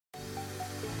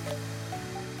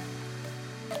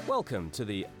Welcome to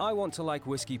the I Want to Like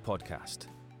Whiskey podcast.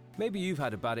 Maybe you've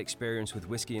had a bad experience with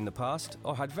whiskey in the past,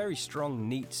 or had very strong,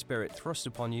 neat spirit thrust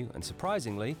upon you and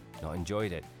surprisingly, not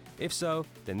enjoyed it. If so,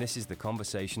 then this is the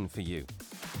conversation for you.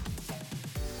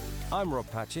 I'm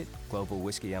Rob Patchett, Global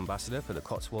Whiskey Ambassador for the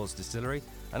Cotswolds Distillery,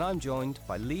 and I'm joined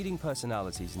by leading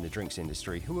personalities in the drinks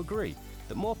industry who agree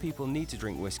that more people need to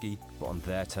drink whiskey, but on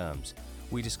their terms.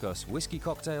 We discuss whiskey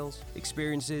cocktails,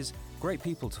 experiences, great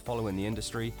people to follow in the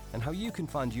industry, and how you can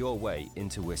find your way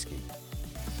into whiskey.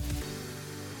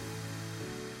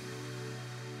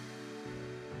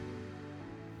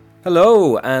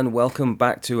 Hello, and welcome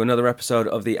back to another episode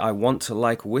of the I Want to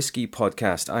Like Whiskey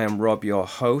podcast. I am Rob, your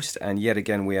host, and yet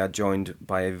again we are joined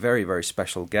by a very, very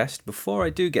special guest. Before I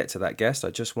do get to that guest,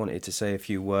 I just wanted to say a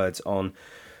few words on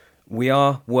we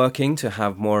are working to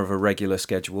have more of a regular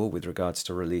schedule with regards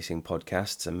to releasing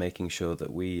podcasts and making sure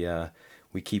that we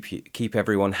keep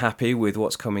everyone happy with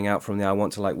what's coming out from the I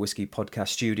Want to Like Whiskey podcast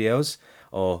studios,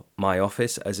 or my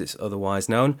office as it's otherwise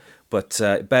known. But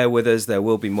bear with us, there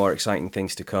will be more exciting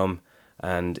things to come.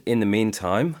 And in the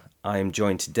meantime, I am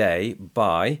joined today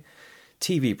by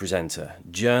TV presenter,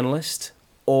 journalist,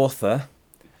 author,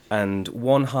 and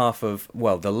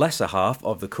the lesser half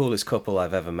of the coolest couple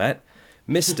I've ever met,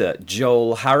 Mr.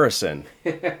 Joel Harrison.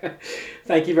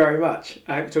 Thank you very much.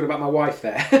 I'm talking about my wife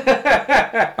there.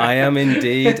 I am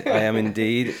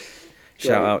indeed.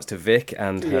 Shout outs to Vic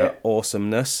and her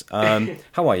awesomeness.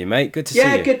 How are you, mate? Good to see you.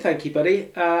 Yeah, good, thank you,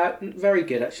 buddy. Very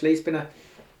good, actually. It's been a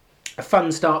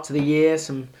fun start to the year.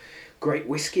 Some great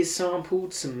whiskies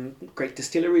sampled, some great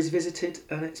distilleries visited,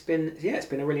 and it's been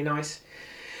a really nice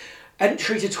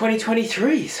entry to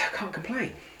 2023. So I can't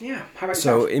complain. Yeah. How about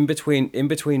yourself? So in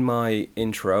between my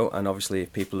intro, and obviously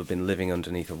if people have been living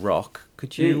underneath a rock,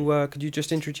 could you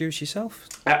just introduce yourself?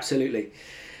 Absolutely.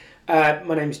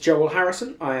 My name is Joel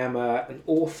Harrison. I am an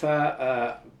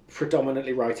author,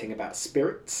 predominantly writing about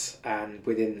spirits, and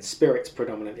within spirits,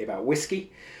 predominantly about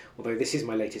whiskey. Although this is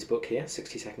my latest book here,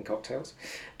 60-Second Cocktails.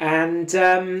 And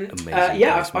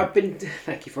I've been.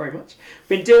 Thank you very much.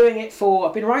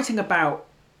 I've been writing about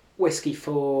whiskey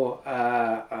for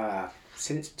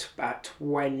since about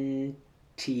 20.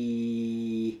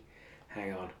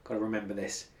 Hang on, got to remember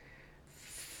this.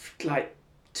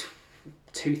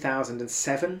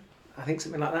 2007. I think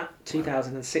something like that,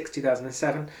 2006,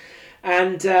 2007.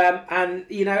 And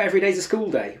every day's a school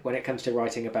day when it comes to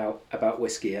writing about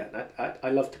whiskey. I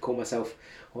love to call myself,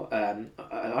 I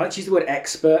like to use the word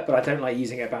expert, but I don't like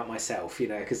using it about myself,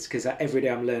 because every day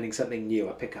I'm learning something new.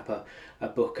 I pick up a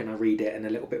book and I read it and a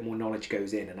little bit more knowledge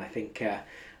goes in. And I think,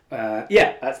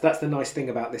 that's the nice thing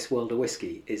about this world of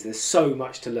whiskey, is there's so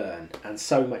much to learn and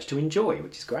so much to enjoy,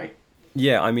 which is great.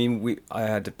 Yeah, I mean, I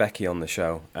had Becky on the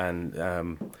show, and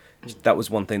that was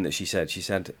one thing that she said. She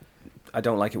said, I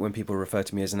don't like it when people refer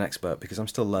to me as an expert because I'm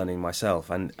still learning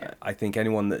myself. And I think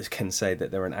anyone that can say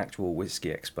that they're an actual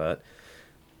whiskey expert,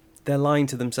 they're lying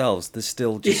to themselves. There's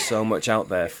still just so much out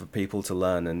there for people to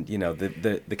learn. And,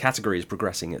 the category is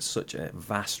progressing at such a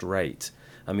vast rate.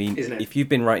 I mean, if you've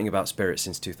been writing about spirits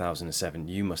since 2007,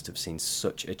 you must have seen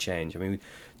such a change. I mean,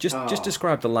 just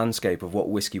describe the landscape of what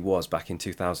whiskey was back in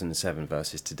 2007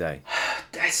 versus today.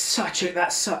 That's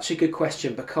such a good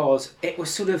question, because it was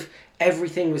sort of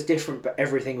everything was different, but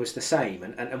everything was the same.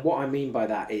 And what I mean by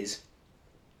that is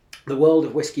the world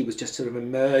of whiskey was just sort of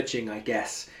emerging, I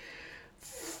guess,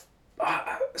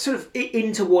 sort of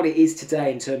into what it is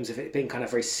today in terms of it being kind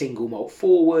of very single malt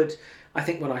forward. I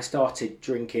think when I started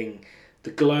drinking, the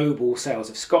global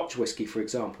sales of Scotch whisky, for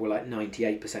example, were like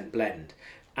 98% blend.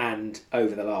 And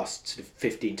over the last sort of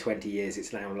 15, 20 years,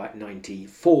 it's now like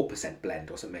 94%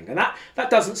 blend or something. And that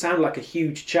doesn't sound like a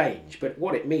huge change, but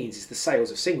what it means is the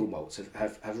sales of single malts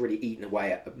have really eaten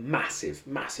away at a massive,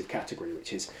 massive category,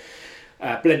 which is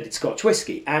blended Scotch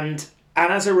whisky. And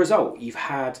as a result, you've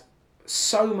had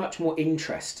so much more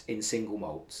interest in single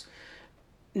malts.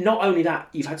 Not only that,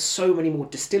 you've had so many more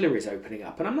distilleries opening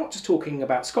up. And I'm not just talking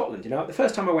about Scotland. The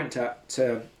first time I went to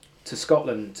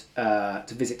Scotland to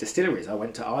visit distilleries, I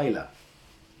went to Islay.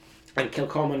 And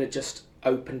Kilcommon had just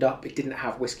opened up. It didn't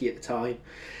have whiskey at the time.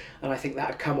 And I think that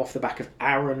had come off the back of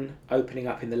Arran opening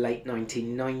up in the late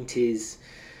 1990s,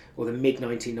 or the mid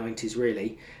 1990s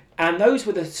really. And those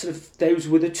were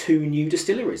the two new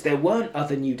distilleries. There weren't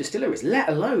other new distilleries, let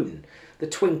alone the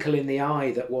twinkle in the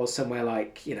eye that was somewhere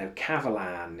like,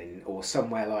 Cavalan or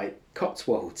somewhere like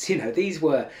Cotswolds.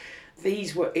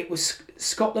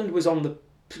 Scotland was on the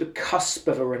sort of cusp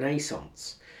of a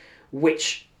renaissance,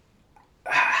 which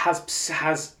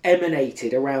has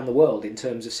emanated around the world in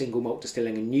terms of single malt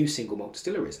distilling and new single malt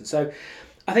distilleries. And so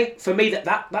I think for me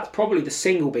that's probably the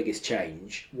single biggest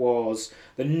change was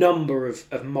the number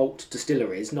of malt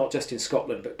distilleries, not just in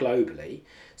Scotland but globally,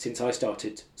 since I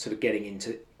started sort of getting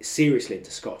seriously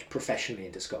into Scotch, professionally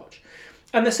into Scotch.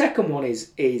 And the second one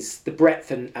is the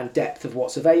breadth and depth of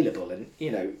what's available. And,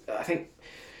 I think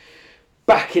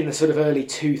back in the sort of early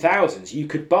 2000s, you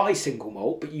could buy single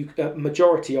malt, but a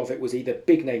majority of it was either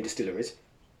big name distilleries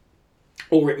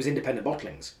or it was independent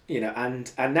bottlings,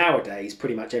 and nowadays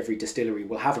pretty much every distillery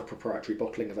will have a proprietary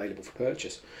bottling available for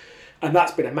purchase. And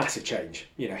that's been a massive change,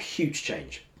 a huge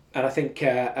change. And I think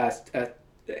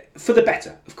for the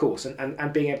better, of course,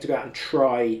 and being able to go out and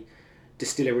try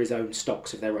distilleries' own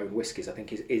stocks of their own whiskies, I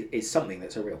think is something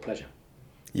that's a real pleasure.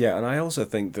 Yeah, and I also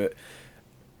think that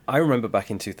I remember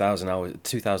back in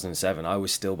 2007, I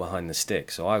was still behind the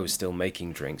stick, so I was still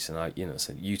making drinks, and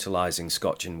so utilising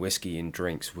Scotch and whiskey in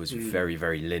drinks was very,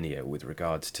 very linear with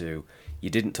regards to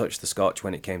you didn't touch the Scotch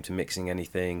when it came to mixing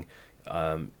anything,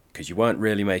 because you weren't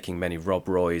really making many Rob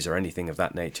Roys or anything of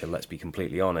that nature. Let's be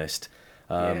completely honest.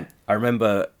 I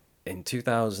remember in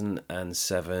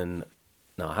 2007.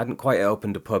 No, I hadn't quite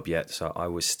opened a pub yet, so I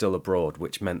was still abroad,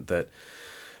 which meant that,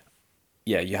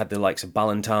 you had the likes of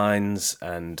Ballantine's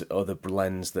and other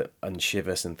blends and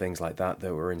Chivas and things like that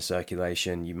were in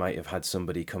circulation. You might have had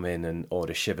somebody come in and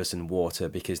order Chivas and water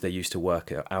because they used to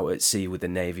work out at sea with the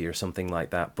Navy or something like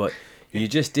that, but you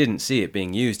just didn't see it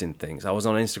being used in things. I was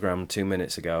on Instagram 2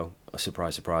 minutes ago,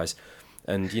 surprise, surprise,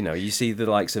 and, you see the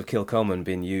likes of Kilcoman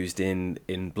being used in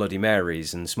Bloody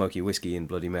Marys and smoky whiskey in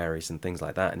Bloody Marys and things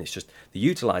like that. And it's just the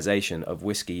utilisation of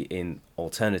whiskey in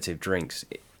alternative drinks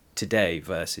today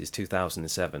versus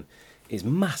 2007 is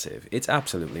massive. It's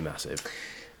absolutely massive.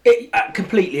 I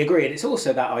completely agree. And it's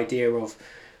also that idea of,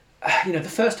 the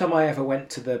first time I ever went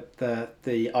to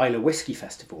the Isla Whiskey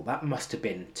Festival, that must have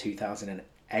been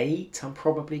 2008, I'm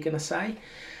probably going to say.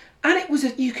 And it was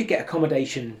you could get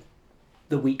accommodation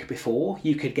the week before,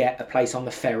 you could get a place on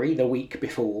the ferry the week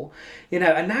before,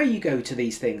 and now you go to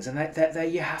these things and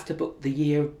you have to book the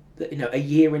year, a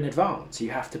year in advance. You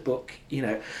have to book,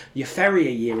 your ferry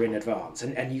a year in advance,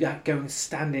 and you go and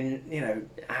stand in,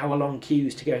 hour-long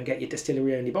queues to go and get your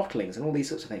distillery-only bottlings and all these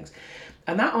sorts of things.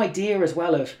 And that idea as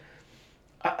well of,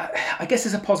 I guess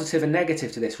there's a positive and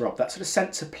negative to this, Rob, that sort of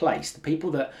sense of place, the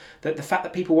fact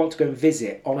that people want to go and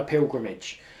visit on a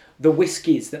pilgrimage the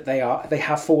whiskies that they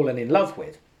have fallen in love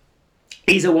with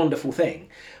is a wonderful thing,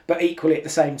 but equally at the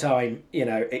same time,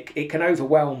 it can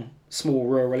overwhelm small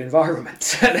rural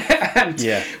environments. and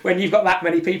when you've got that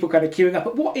many people kind of queuing up,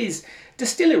 but what is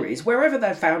distilleries, wherever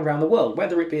they're found around the world,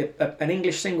 whether it be an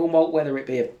English single malt, whether it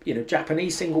be a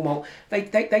Japanese single malt, they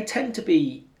tend to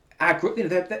be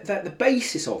the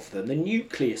basis of them, the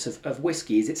nucleus of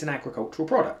whiskey is it's an agricultural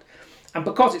product. And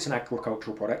because it's an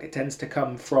agricultural product, it tends to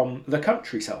come from the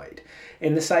countryside.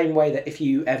 In the same way that if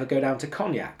you ever go down to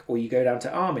Cognac or you go down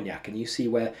to Armagnac and you see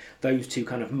where those two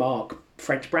kind of mark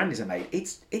French brandies are made,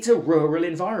 it's a rural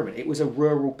environment. It was a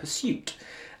rural pursuit.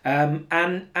 And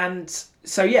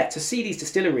so, to see these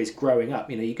distilleries growing up,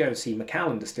 you go and see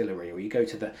Macallan Distillery or you go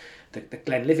to the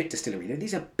Glenlivet Distillery.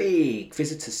 These are big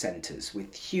visitor centres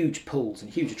with huge pools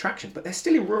and huge attractions, but they're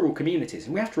still in rural communities,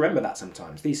 and we have to remember that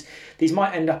sometimes. These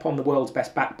might end up on the world's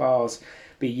best back bars,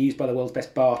 be used by the world's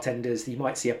best bartenders. You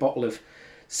might see a bottle of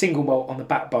single malt on the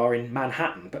back bar in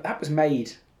Manhattan, but that was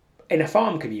made in a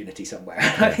farm community somewhere.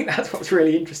 I think that's what's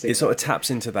really interesting. It sort of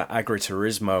taps into that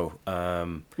agriturismo,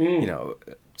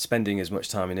 spending as much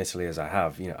time in Italy as I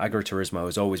have, agriturismo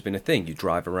has always been a thing. You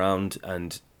drive around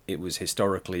and it was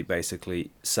historically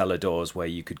basically cellar doors where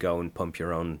you could go and pump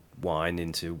your own wine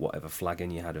into whatever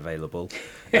flagon you had available,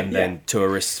 and then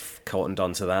tourists cottoned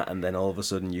onto that, and then all of a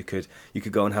sudden you could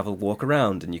go and have a walk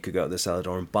around, and you could go to the cellar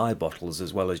door and buy bottles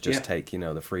as well as just take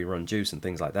the free run juice and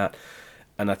things like that.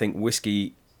 And I think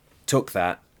whiskey took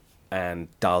that and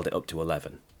dialed it up to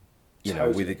 11.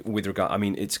 With regard, I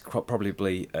mean, it's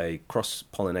probably a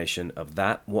cross-pollination of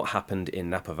that. What happened in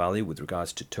Napa Valley with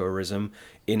regards to tourism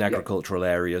in agricultural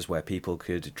areas where people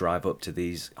could drive up to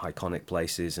these iconic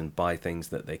places and buy things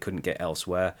that they couldn't get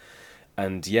elsewhere.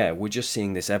 And we're just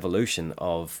seeing this evolution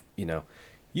of,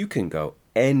 you can go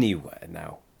anywhere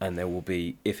now and there will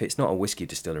be, if it's not a whiskey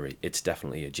distillery, it's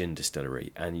definitely a gin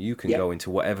distillery. And you can go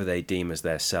into whatever they deem as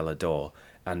their cellar door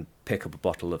and pick up a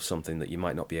bottle of something that you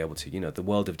might not be able to. The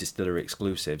world of distillery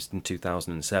exclusives in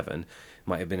 2007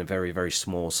 might have been a very, very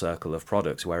small circle of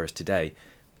products, whereas today,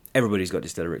 everybody's got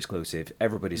distillery exclusive,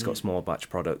 everybody's got small batch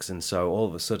products, and so all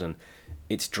of a sudden,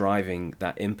 it's driving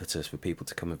that impetus for people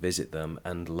to come and visit them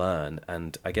and learn.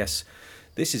 And I guess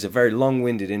this is a very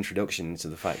long-winded introduction to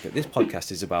the fact that this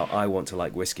podcast is about I want to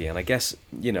like whiskey, and I guess,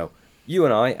 you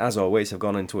and I, as always, have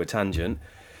gone into a tangent.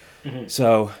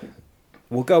 So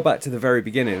we'll go back to the very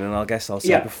beginning, and I guess I'll say,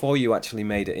 Yeah. before you actually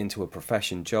made it into a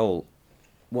profession, Joel,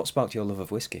 what sparked your love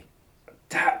of whiskey?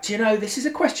 Do you know, this is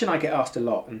a question I get asked a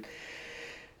lot, and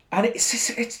it's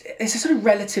a sort of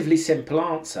relatively simple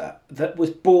answer that was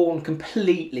born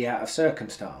completely out of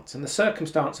circumstance. And the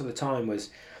circumstance of the time was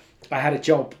I had a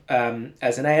job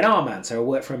as an A&R man, so I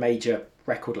worked for a major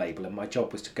record label, and my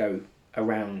job was to go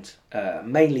around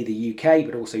mainly the UK,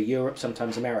 but also Europe,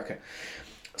 sometimes America,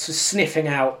 so sniffing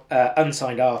out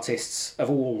unsigned artists of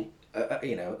all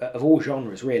of all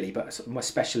genres really. But my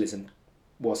specialism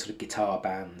was sort of guitar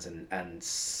bands and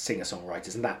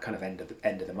singer-songwriters and that kind of end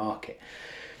of the market.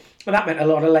 And that meant a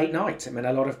lot of late nights. It meant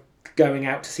a lot of going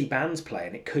out to see bands play,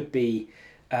 and it could be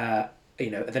the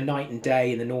Night and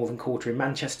Day in the Northern Quarter in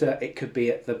Manchester. It could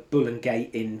be at the Bull and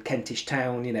Gate in Kentish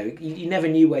Town. You never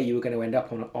knew where you were going to end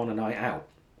up on a night out.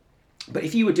 But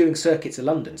if you were doing circuits of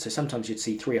London, so sometimes you'd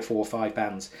see 3 or 4 or 5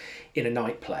 bands in a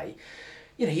night play,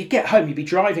 you'd get home, you'd be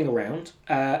driving around,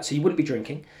 so you wouldn't be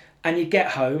drinking, and you'd get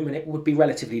home and it would be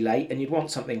relatively late, and you'd want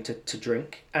something to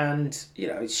drink, and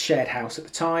it's shared house at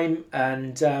the time,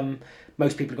 and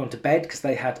most people had gone to bed because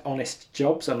they had honest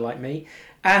jobs, unlike me.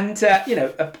 And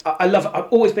I've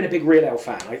always been a big real ale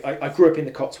fan. I grew up in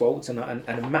the Cotswolds, and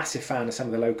a massive fan of some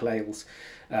of the local ales,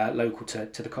 local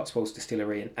to the Cotswolds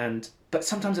distillery. But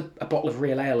sometimes a bottle of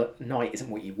real ale at night isn't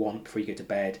what you want before you go to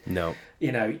bed. No.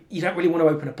 You don't really want to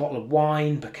open a bottle of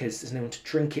wine because there's no one to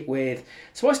drink it with.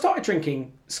 So I started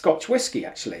drinking Scotch whisky,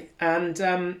 actually, and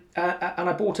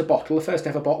I bought a bottle. The first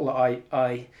ever bottle that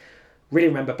I really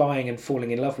remember buying and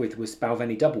falling in love with was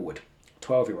Balvenie Doublewood,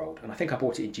 12-year-old, and I think I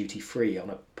bought it in duty free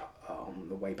on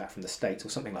the way back from the States or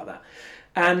something like that.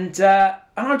 And I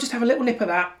would just have a little nip of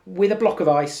that with a block of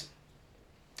ice.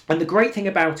 And the great thing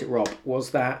about it, Rob,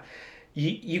 was that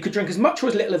you could drink as much or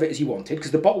as little of it as you wanted,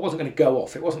 because the bottle wasn't going to go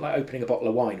off. It wasn't like opening a bottle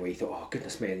of wine where you thought, oh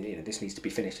goodness me, this needs to be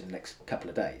finished in the next couple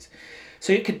of days.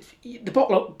 So the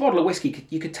bottle of whiskey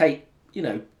you could take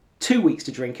 2 weeks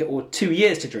to drink it or 2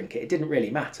 years to drink it. It didn't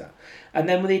really matter. And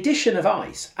then with the addition of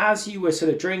ice, as you were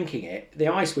sort of drinking it, the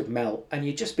ice would melt and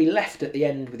you'd just be left at the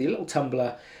end with your little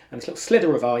tumbler and this little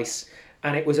slither of ice.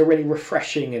 And it was a really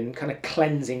refreshing and kind of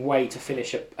cleansing way to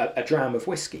finish a dram of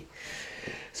whiskey.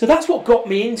 So that's what got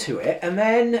me into it. And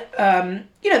then, then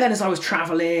as I was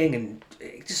travelling and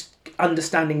just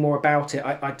understanding more about it,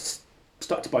 I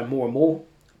started to buy more and more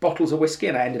bottles of whiskey,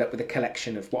 and I ended up with a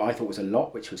collection of what I thought was a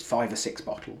lot, which was 5 or 6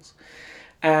 bottles.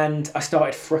 And I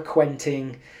started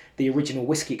frequenting the original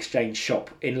Whiskey Exchange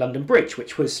shop in London Bridge,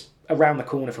 which was around the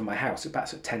corner from my house,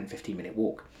 about a 10-15 minute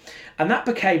walk. And that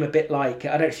became a bit like,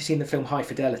 I don't know if you've seen the film High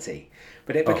Fidelity,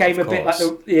 but it became a bit like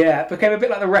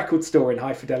the record store in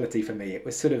High Fidelity for me. It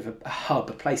was sort of a hub,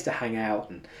 a place to hang out,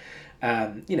 and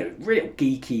real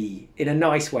geeky in a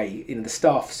nice way. The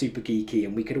staff super geeky,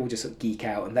 and we could all just sort of geek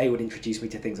out, and they would introduce me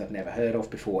to things I've never heard of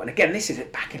before. And again, this is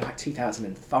back in like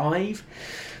 2005,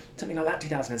 something like that,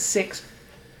 2006.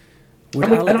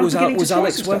 Was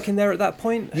Alex working there at that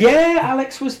point? Yeah,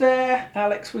 Alex was there.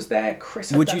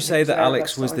 Chris. Would you say that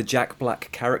Alex was the Jack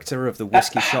Black character of the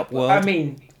whiskey shop world? I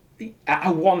mean,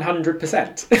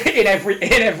 100%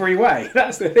 in every way.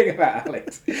 That's the thing about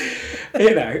Alex,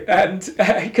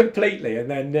 and completely.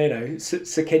 And then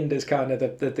Sakinda's kind of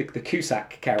the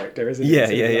Cusack character, isn't it? Yeah,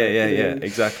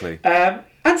 exactly.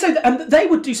 And they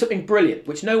would do something brilliant,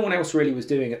 which no one else really was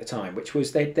doing at the time, which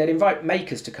was they'd invite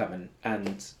makers to come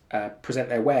and present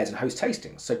their wares and host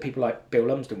tastings. So people like Bill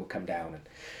Lumsden would come down.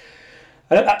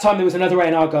 And at that time, there was another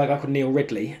A&R guy called Neil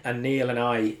Ridley, and Neil and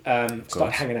I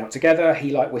started hanging out together.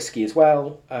 He liked whiskey as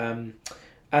well. And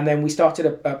then we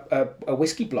started a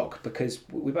whiskey blog because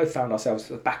we both found ourselves at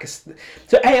the back of...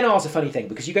 So A&R is a funny thing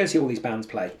because you go and see all these bands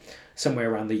play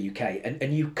somewhere around the UK,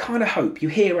 and you kind of hope, you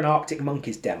hear an Arctic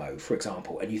Monkeys demo, for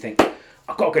example, and you think,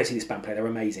 I've got to go see this band play, they're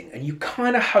amazing. And you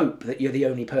kind of hope that you're the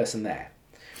only person there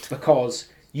because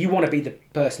you want to be the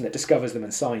person that discovers them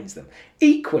and signs them.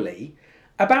 Equally,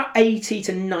 about 80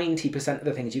 to 90% of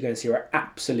the things you go and see are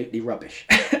absolutely rubbish.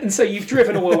 And so you've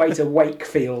driven all the way to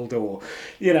Wakefield or,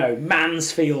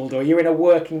 Mansfield, or you're in a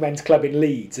working men's club in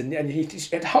Leeds, and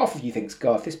half of you thinks,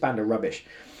 God, if this band are rubbish,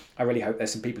 I really hope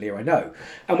there's some people here I know.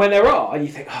 And when there are, you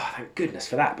think, oh, thank goodness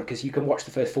for that, because you can watch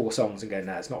the first 4 songs and go,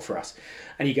 no, it's not for us.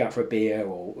 And you go out for a beer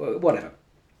or whatever.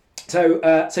 So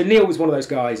Neil was one of those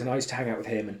guys, and I used to hang out with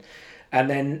him. And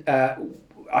then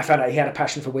I found out he had a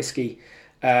passion for whiskey.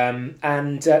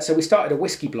 So we started a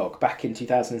whiskey blog back in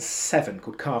 2007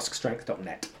 called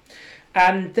caskstrength.net.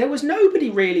 And there was nobody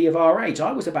really of our age.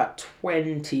 I was about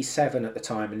 27 at the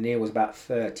time, and Neil was about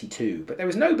 32. But there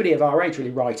was nobody of our age really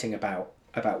writing about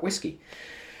whiskey.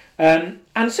 And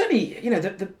certainly,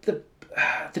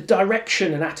 the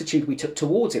direction and attitude we took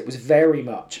towards it was very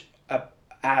much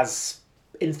as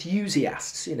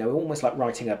enthusiasts, almost like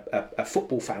writing a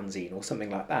football fanzine or something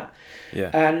like that. Yeah.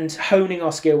 And honing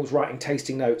our skills, writing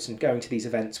tasting notes and going to these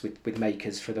events with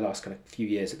makers for the last kind of few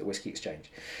years at the Whisky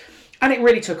Exchange. And it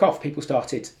really took off. People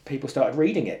started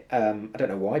reading it. I don't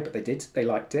know why, but they did. They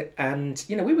liked it. And,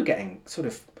 we were getting sort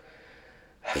of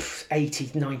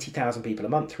 80, 90,000 people a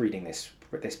month reading this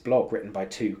blog written by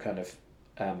two kind of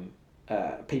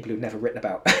people who've never written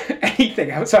about anything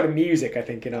outside of music, I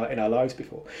think, in our lives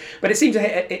before. But it seemed to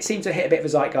hit a bit of a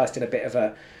zeitgeist and a bit of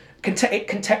a... It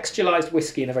contextualised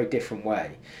whiskey in a very different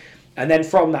way. And then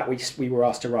from that, we were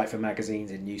asked to write for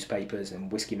magazines and newspapers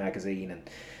and Whiskey Magazine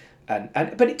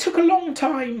but it took a long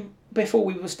time before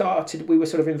we were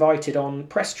sort of invited on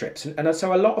press trips, and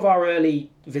so a lot of our early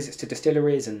visits to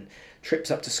distilleries and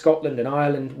trips up to Scotland and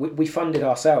Ireland we funded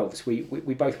ourselves. We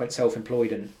both went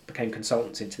self-employed and became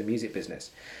consultants into the music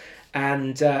business,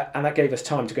 and that gave us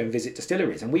time to go and visit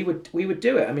distilleries, and we would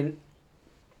do it. I mean,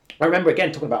 I remember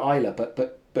again talking about Islay,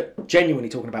 but genuinely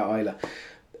talking about Islay.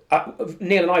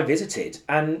 Neil and I visited,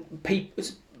 and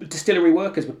distillery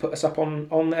workers would put us up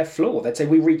on their floor. They'd say,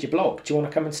 "We read your blog. Do you want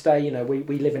to come and stay?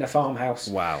 We live in a farmhouse."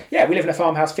 Wow. Yeah, we live in a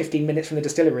farmhouse 15 minutes from the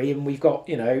distillery, and we've got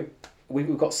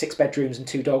we've got 6 bedrooms and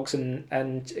 2 dogs, and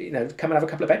come and have a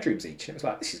couple of bedrooms each. And it was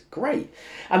like, this is great.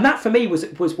 And that for me was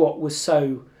what was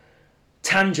so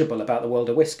tangible about the world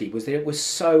of whiskey, was that it was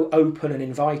so open and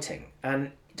inviting.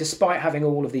 And despite having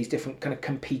all of these different kind of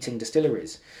competing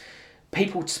distilleries,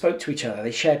 people spoke to each other,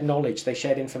 they shared knowledge, they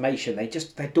shared information,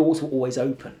 their doors were always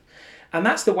open. And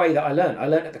that's the way that I learned. I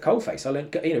learned at the coalface. I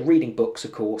learned, reading books,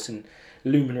 of course, and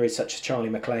luminaries such as Charlie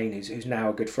MacLean, who's now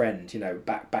a good friend,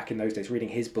 back in those days, reading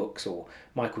his books, or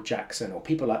Michael Jackson, or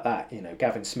people like that,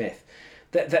 Gavin Smith.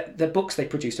 The books they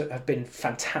produced have been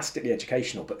fantastically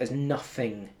educational, but there's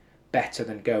nothing better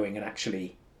than going and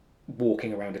actually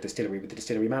walking around a distillery with the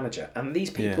distillery manager. And these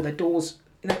people, their doors...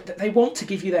 they want to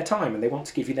give you their time and they want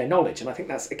to give you their knowledge, and I think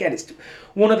that's, again, it's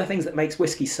one of the things that makes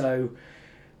whiskey so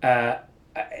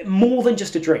more than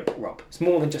just a drink, Rob. It's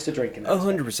more than just a drink.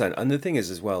 100%. And the thing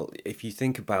is, as well, if you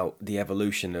think about the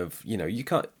evolution of, you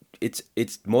can't.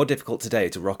 It's more difficult today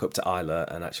to rock up to Islay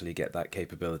and actually get that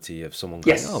capability of someone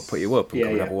going, "Oh, put you up and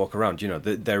come and have a walk around."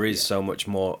 There is so much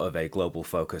more of a global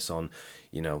focus on,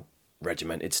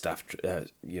 regimented staff,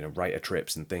 writer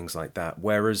trips and things like that.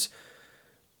 Whereas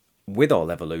with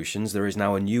all evolutions, there is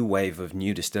now a new wave of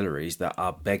new distilleries that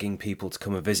are begging people to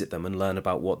come and visit them and learn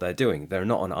about what they're doing. They're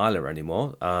not on Islay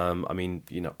anymore.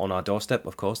 On our doorstep,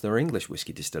 of course, there are English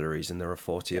whiskey distilleries, and there are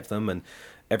 40 of them, and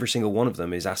every single one of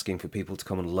them is asking for people to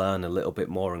come and learn a little bit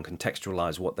more and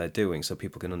contextualize what they're doing so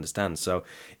people can understand. So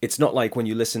it's not like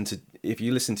if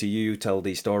you listen to you tell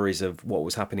these stories of what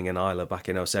was happening in Islay back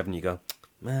in 2007, you go,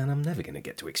 "Man, I'm never going to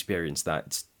get to experience that."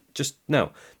 It's just,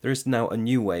 no, there is now a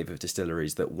new wave of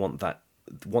distilleries that want that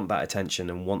attention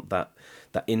and want that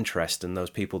interest, and those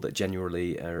people that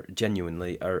genuinely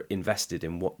are invested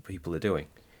in what people are doing.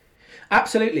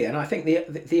 Absolutely. And I think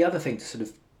the other thing to sort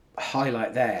of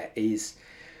highlight there is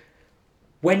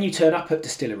when you turn up at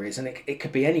distilleries, and it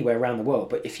could be anywhere around the world,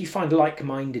 but if you find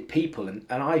like-minded people, and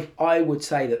I would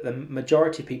say that the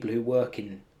majority of people who work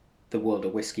in the world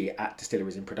of whiskey at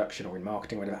distilleries in production or in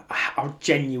marketing or whatever are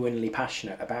genuinely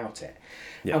passionate about it.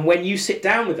 Yeah. And when you sit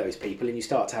down with those people and you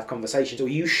start to have conversations, or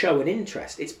you show an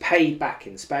interest, it's paid back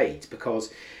in spades,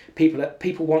 because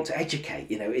people want to educate.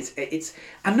 The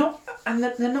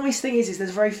nice thing is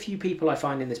there's very few people I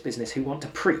find in this business who want to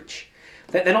preach.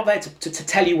 They're not there to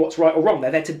tell you what's right or wrong.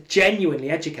 They're there to genuinely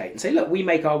educate and say, look, we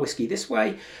make our whiskey this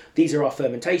way. These are our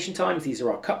fermentation times. These are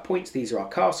our cut points. These are our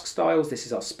cask styles. This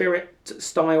is our spirit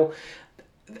style.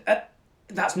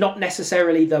 That's not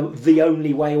necessarily the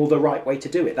only way or the right way to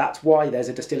do it. That's why there's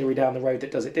a distillery down the road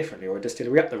that does it differently, or a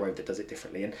distillery up the road that does it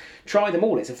differently. And try them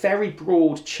all. It's a very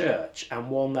broad church, and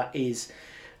one that is,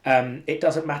 it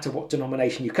doesn't matter what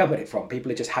denomination you come at it from.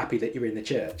 People are just happy that you're in the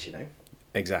church,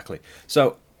 Exactly.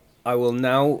 So I will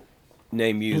now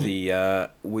name you the,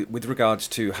 with regards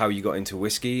to how you got into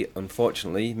whiskey.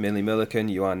 Unfortunately, Millie Milliken,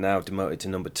 you are now demoted to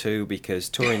number 2, because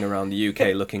touring around the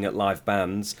UK looking at live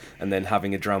bands and then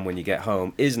having a dram when you get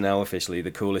home is now officially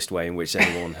the coolest way in which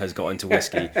anyone has got into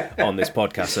whiskey on this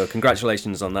podcast. So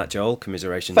congratulations on that, Joel.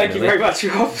 Commiserations, Thank Millie. you very much.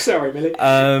 Oh, sorry, Millie.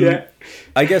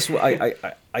 I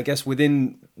guess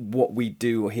within what we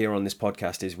do here on this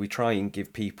podcast is we try and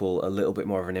give people a little bit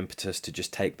more of an impetus to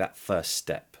just take that first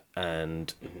step.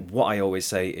 And what I always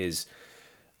say is,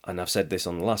 and I've said this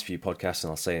on the last few podcasts, and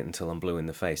I'll say it until I'm blue in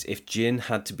the face, if gin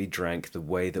had to be drank the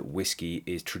way that whiskey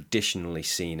is traditionally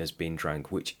seen as being drank,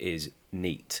 which is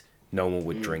neat, no one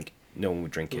would drink no one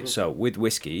would drink it. So with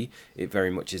whiskey, it very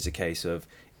much is a case of,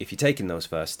 if you're taking those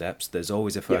first steps, there's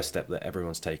always a first step that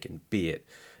everyone's taken, be it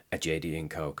a JD and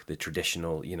Coke, the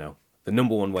traditional, the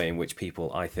number one way in which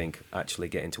people, I think, actually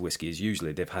get into whiskey is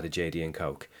usually they've had a JD and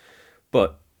Coke.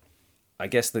 But I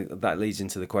guess that leads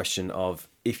into the question of,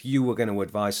 if you were going to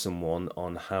advise someone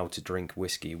on how to drink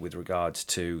whiskey with regards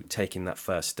to taking that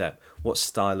first step, what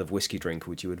style of whiskey drink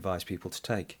would you advise people to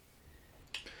take?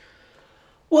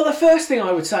 Well, the first thing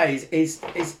I would say is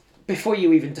before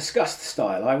you even discuss the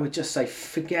style, I would just say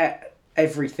forget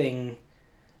everything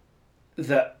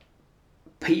that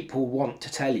people want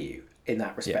to tell you in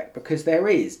that respect, because there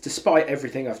is, despite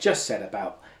everything I've just said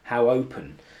about how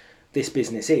open this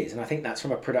business is, and I think that's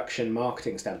from a production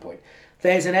marketing standpoint,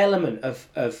 there's an element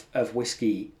of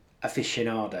whiskey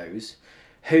aficionados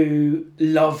who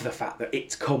love the fact that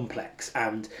it's complex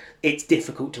and it's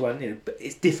difficult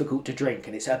it's difficult to drink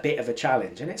and it's a bit of a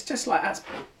challenge, and it's just like, that's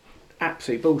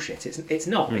absolute bullshit. It's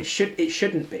not. It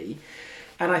shouldn't be.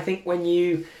 And I think when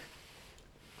you,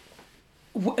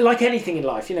 like anything in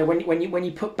life, when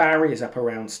you put barriers up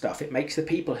around stuff, it makes the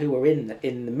people who are in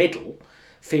the middle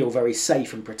feel very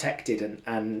safe and protected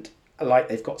and like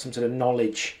they've got some sort of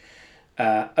knowledge,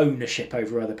 ownership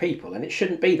over other people, and it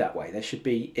shouldn't be that way. It should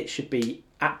be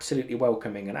absolutely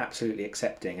welcoming and absolutely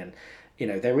accepting. And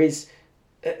there is,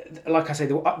 like I say,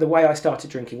 the way I started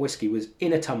drinking whiskey was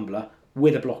in a tumbler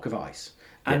with a block of ice,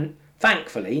 and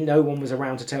thankfully no one was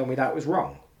around to tell me that was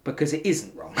wrong, because it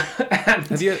isn't wrong.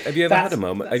 Have you ever had a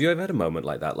moment? Have you ever had a moment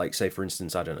like that? Like, say, for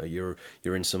instance, I don't know,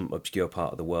 you're in some obscure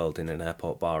part of the world in an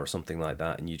airport bar or something like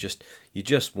that, and you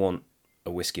just want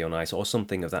a whiskey on ice or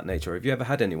something of that nature. Have you ever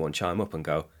had anyone chime up and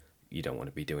go, "You don't want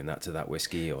to be doing that to that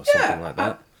whiskey," or something like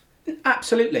that?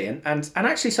 Absolutely, and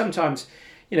actually sometimes,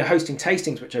 hosting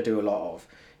tastings, which I do a lot of,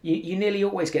 you nearly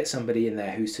always get somebody in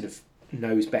there who sort of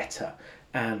knows better,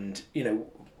 and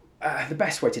the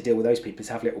best way to deal with those people is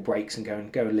have little breaks and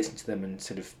go and listen to them and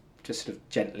just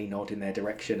gently nod in their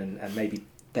direction, and maybe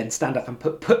then stand up and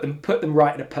put them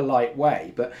right in a polite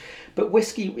way. But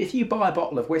whiskey, if you buy a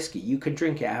bottle of whiskey, you can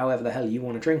drink it however the hell you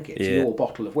want to drink it. It's your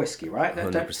bottle of whiskey, right?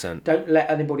 100%. Don't let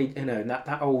anybody,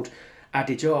 that old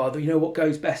adage, what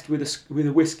goes best with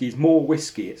a whiskey is more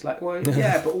whiskey. It's like, well,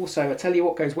 yeah, but also I tell you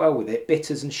what goes well with it: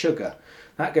 bitters and sugar.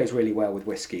 That goes really well with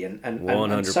whiskey, and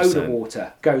soda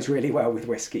water goes really well with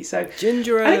whiskey. So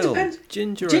ginger ale, and it depends.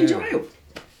 Ginger ale.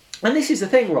 And this is the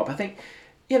thing, Rob. I think,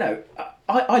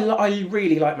 I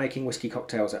really like making whiskey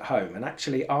cocktails at home, and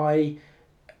actually, again,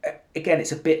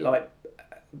 it's a bit like,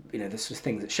 this was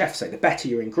things that chefs say: the better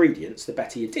your ingredients, the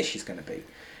better your dish is going to be.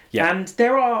 Yeah. And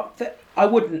I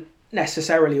wouldn't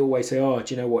necessarily always say, oh,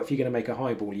 do you know what? If you're going to make a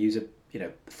highball, use a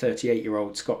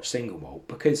 38-year-old Scotch single malt,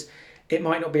 because it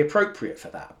might not be appropriate for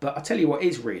that. But I'll tell you what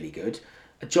is really good: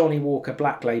 a Johnny Walker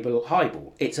Black Label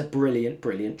highball. It's a brilliant,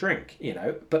 brilliant drink,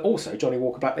 But also Johnny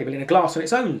Walker Black Label in a glass on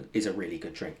its own is a really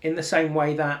good drink. In the same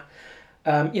way that,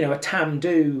 a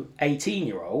Tamdhu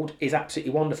 18-year-old is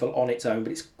absolutely wonderful on its own,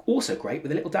 but it's also great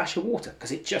with a little dash of water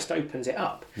because it just opens it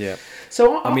up. Yeah.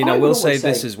 So I will say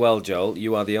this as well, Joel.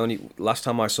 You are the only. Last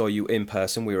time I saw you in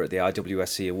person, we were at the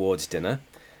IWSC Awards dinner,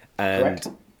 and. Correct.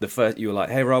 You were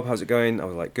like, "Hey Rob, how's it going?" I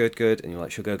was like, "Good." And you're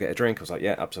like, "Should we go get a drink?" I was like,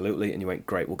 "Yeah, absolutely." And you went,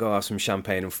 "Great, we'll go have some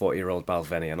champagne and 40-year-old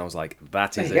Balvenie." And I was like,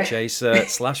 "That is a chaser /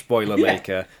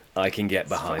 Boilermaker I can get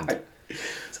behind."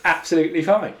 It's absolutely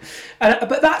fine.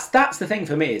 But that's the thing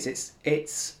for me, is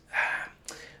it's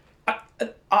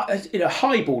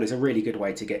highball is a really good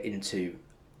way to get into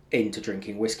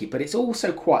drinking whiskey, but it's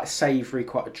also quite a savoury,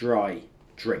 quite a dry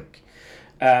drink,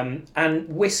 and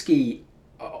whiskey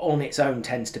on its own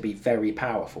tends to be very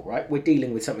powerful, right? We're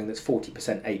dealing with something that's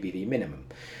 40% ABV minimum.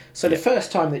 So the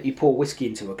first time that you pour whiskey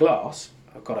into a glass,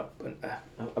 I've got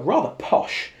a rather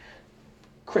posh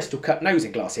crystal cut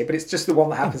nosing glass here, but it's just the one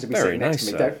that happens to be sitting next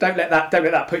to me. Don't let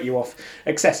that put you off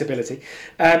accessibility.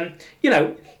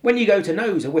 When you go to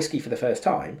nose a whiskey for the first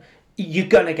time, you're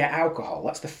going to get alcohol.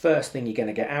 That's the first thing you're going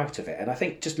to get out of it. And I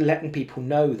think just letting people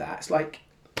know that, it's like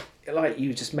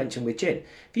you just mentioned with gin.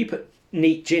 If you put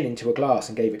neat gin into a glass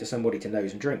and gave it to somebody to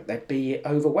nose and drink, they'd be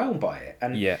overwhelmed by it.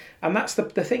 And that's the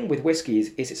thing with whiskey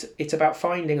is it's about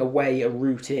finding a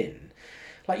route in.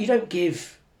 Like, you don't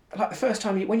give, like, the first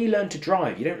time when you learn to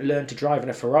drive, you don't learn to drive in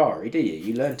a Ferrari, do you?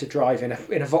 You learn to drive in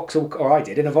a Vauxhall, or I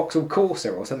did, in a Vauxhall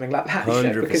Corsa or something like that.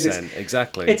 100%,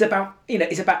 exactly. It's about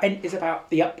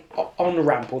the on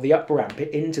ramp or the up ramp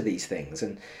into these things,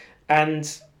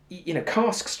 and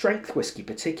cask strength whiskey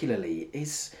particularly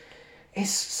is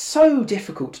so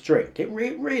difficult to drink. It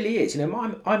really is.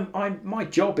 My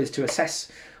job is to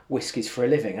assess whiskies for a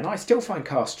living, and I still find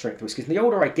cask strength whiskies. And the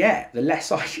older I get, the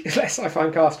less I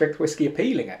find cask strength whiskey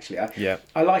appealing. Actually,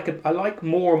 I like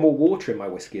more and more water in my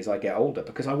whiskey as I get older,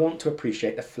 because I want to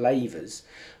appreciate the flavours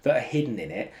that are hidden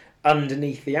in it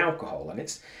underneath the alcohol. And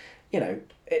it's,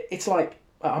 it's like,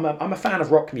 I'm a fan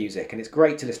of rock music, and it's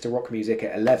great to listen to rock music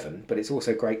at 11, but it's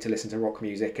also great to listen to rock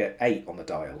music at 8 on the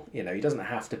dial. He doesn't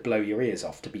have to blow your ears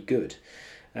off to be good,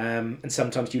 and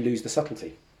sometimes you lose the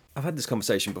subtlety. I've had this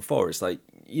conversation before. It's like,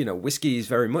 whiskey is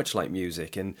very much like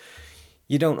music, and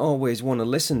you don't always want to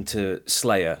listen to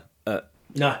Slayer at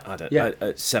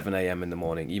 7 a.m. in the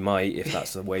morning. You might, if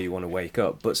that's the way you want to wake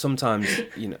up, but sometimes,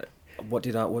 what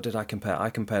did I compare? I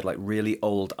compared like really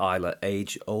old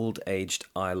aged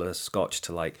Islay Scotch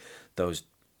to like those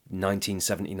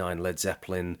 1979 Led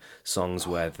Zeppelin songs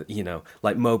where,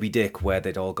 like Moby Dick, where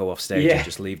they'd all go off stage and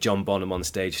just leave John Bonham on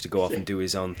stage to go off and do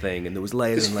his own thing, and there was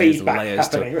layers and layers and layers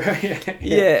to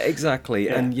yeah, exactly.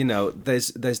 Yeah. And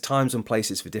there's times and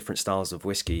places for different styles of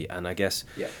whiskey, and I guess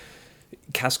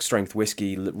cask strength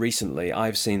whiskey recently,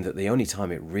 I've seen that the only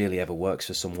time it really ever works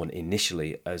for someone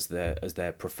initially as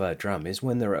their preferred dram is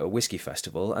when they're at a whiskey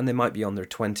festival and they might be on their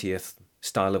 20th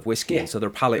style of whiskey, and so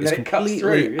their palate is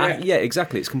completely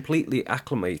exactly, it's completely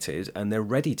acclimated and they're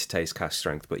ready to taste cask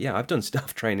strength. But I've done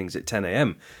staff trainings at 10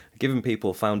 a.m. giving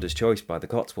people Founder's Choice by the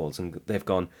Cotswolds, and they've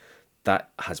gone, that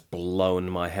has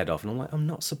blown my head off, and I'm like, I'm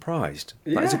not surprised.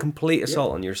 That is a complete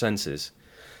assault on your senses.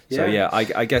 So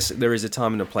I guess there is a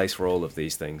time and a place for all of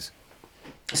these things.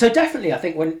 So definitely, I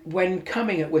think when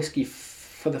coming at whiskey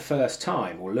for the first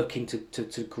time, or looking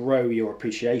to grow your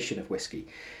appreciation of whiskey,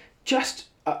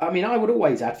 I would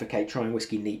always advocate trying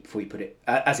whiskey neat before you put it,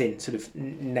 as in sort of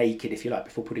naked, if you like,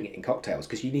 before putting it in cocktails,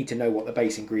 because you need to know what the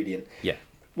base ingredient,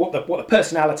 what the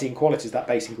personality and qualities of that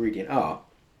base ingredient are.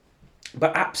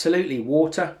 But absolutely,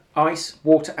 water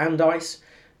and ice.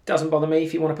 Doesn't bother me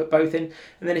if you want to put both in.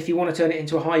 And then if you want to turn it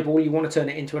into a highball, you want to turn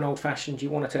it into an old-fashioned,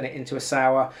 you want to turn it into a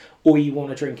sour, or you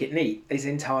want to drink it neat, is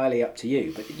entirely up to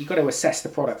you. But you've got to assess the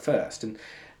product first.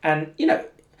 And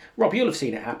Rob, you'll have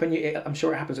seen it happen. I'm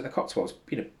sure it happens at the Cotswolds.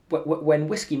 When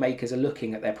whiskey makers are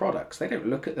looking at their products, they don't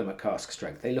look at them at cask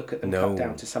strength. They look at them cut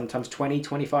down to sometimes 20,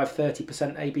 25,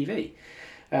 30%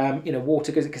 ABV.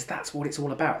 Water, because that's what it's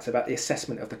all about. It's about the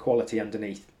assessment of the quality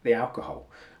underneath the alcohol,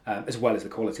 as well as the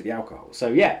quality of the alcohol.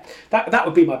 So that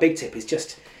would be my big tip, is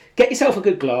just get yourself a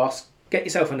good glass, get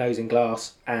yourself a nosing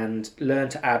glass, and learn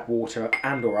to add water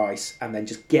and or ice, and then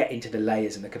just get into the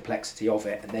layers and the complexity of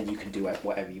it, and then you can do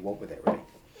whatever you want with it, really.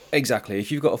 Exactly.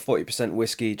 If you've got a 40%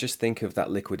 whiskey, just think of that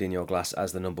liquid in your glass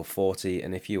as the number 40,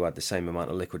 and if you add the same amount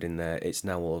of liquid in there, it's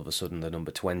now all of a sudden the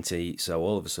number 20, so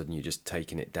all of a sudden you're just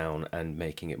taking it down and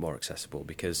making it more accessible,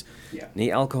 because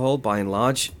neat alcohol, by and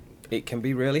large, it can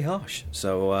be really harsh.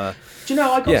 So do you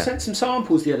know, I got sent some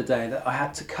samples the other day that I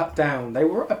had to cut down. They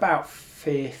were at about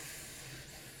they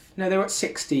were at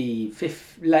 60,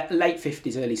 late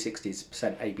 50s, early 60s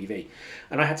 % ABV,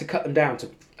 and I had to cut them down to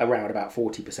around about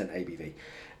 40% ABV.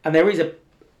 And there is a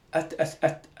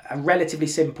relatively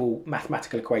simple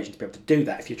mathematical equation to be able to do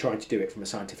that if you're trying to do it from a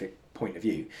scientific point of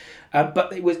view.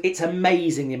 But it's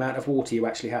amazing the amount of water you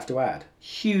actually have to add.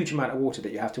 Huge amount of water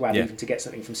that you have to add even to get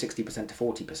something from 60% to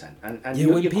 40%. And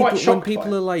you're quite shocked when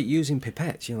people are like using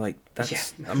pipettes, you're like,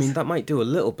 that's. I mean, that might do a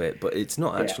little bit, but it's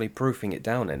not actually proofing it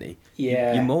down any.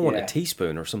 Yeah, you more want a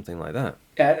teaspoon or something like that.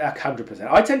 100%.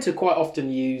 I tend to quite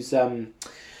often use.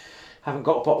 Haven't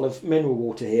got a bottle of mineral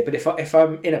water here, but if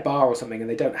I'm in a bar or something and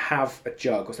they don't have a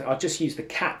jug or something, I'll just use the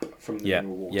cap from the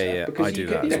mineral water. Because I do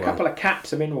that as well. A couple of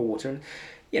caps of mineral water, and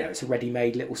it's a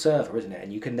ready-made little server, isn't it?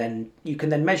 And you can then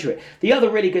measure it. The other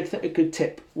really good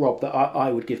tip, Rob, that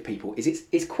I would give people is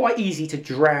it's quite easy to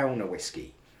drown a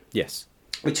whiskey. Yes.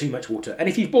 With too much water. And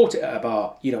if you've bought it at a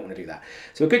bar, you don't want to do that.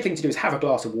 So a good thing to do is have a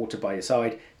glass of water by your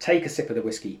side, take a sip of the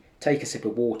whiskey, take a sip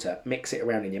of water, mix it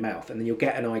around in your mouth, and then you'll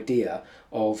get an idea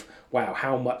of, wow,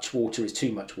 how much water is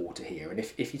too much water here. And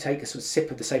if you take a sort of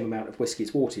sip of the same amount of whiskey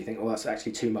as water, you think, oh, that's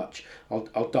actually too much.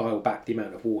 I'll dial back the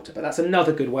amount of water. But that's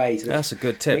another good way to that's a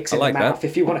good tip. Mix it in the mouth,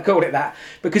 if you want to call it that.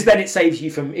 Because then it saves you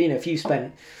from, if you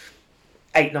spent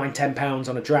 £8, £9, £10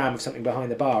 on a dram of something behind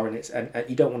the bar, and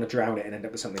you don't want to drown it and end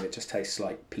up with something that just tastes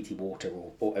like peaty water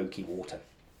or oaky water.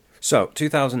 So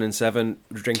 2007,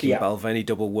 drinking Balvenie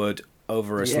Double Wood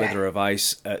over a slither of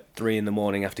ice at 3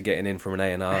 a.m. after getting in from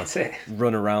an A&R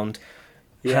run around.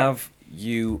 Have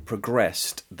you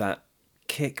progressed that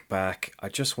kick back? I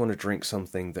just want to drink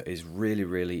something that is really,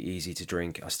 really easy to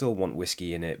drink. I still want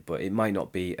whiskey in it, but it might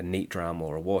not be a neat dram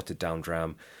or a watered down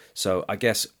dram. So I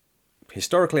guess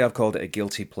historically, I've called it a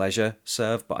guilty pleasure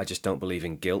serve, but I just don't believe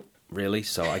in guilt really.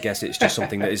 So I guess it's just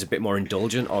something that is a bit more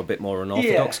indulgent or a bit more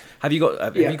unorthodox. Have you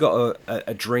got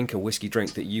a drink, a whiskey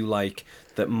drink that you like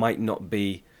that might not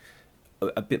be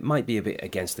might be a bit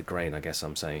against the grain? I guess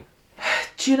I'm saying.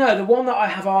 Do you know the one that I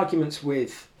have arguments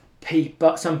with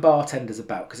some bartenders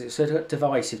about because it's a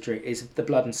divisive drink is the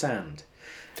Blood and Sand,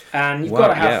 and you've got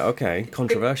to have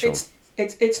controversial.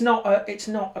 It's not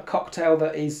a cocktail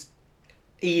that is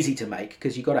easy to make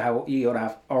because you got to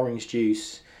have orange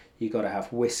juice, you got to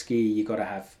have whiskey, you got to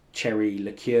have cherry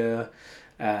liqueur,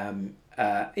 so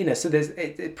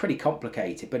it's pretty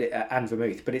complicated, and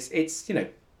vermouth, but it's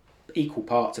equal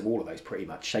parts of all of those pretty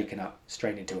much shaken up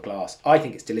straight into a glass. I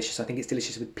think it's delicious. I think it's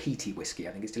delicious with peaty whiskey.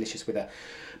 I think it's delicious with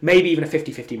maybe even a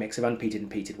 50-50 mix of unpeated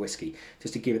and peated whiskey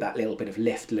just to give it that little bit of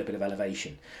lift, a little bit of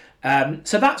elevation.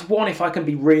 So that's one if I can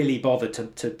be really bothered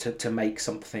to make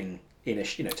something to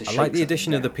shake I like the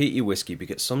addition down. of the peaty whiskey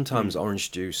because sometimes orange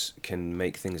juice can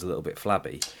make things a little bit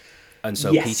flabby. And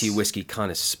so Yes. peaty whiskey kind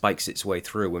of spikes its way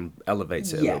through and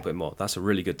elevates it a little bit more. That's a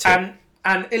really good tip.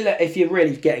 And if you're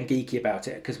really getting geeky about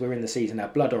it, because we're in the season now,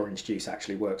 blood orange juice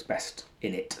actually works best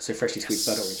in it. So freshly squeezed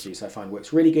blood orange juice I find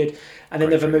works really good. And then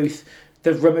Great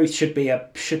the vermouth should be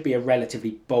a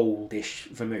relatively boldish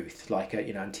vermouth, like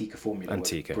a Antica formula.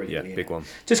 Antica, big one.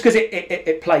 Just because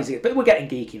it plays it, but we're getting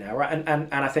geeky now, right?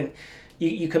 And I think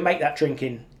you can make that drink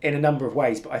in a number of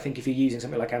ways. But I think if you're using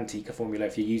something like Antica formula,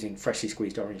 if you're using freshly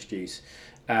squeezed orange juice,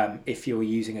 if you're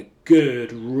using a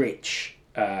good rich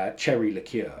cherry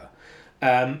liqueur.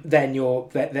 Then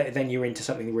you're into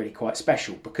something really quite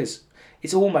special because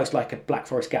it's almost like a Black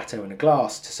Forest Gatto in a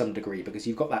glass to some degree because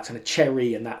you've got that kind of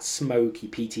cherry and that smoky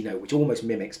peaty note which almost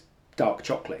mimics dark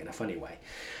chocolate in a funny way.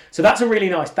 So that's a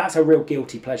real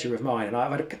guilty pleasure of mine, and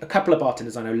I've had a couple of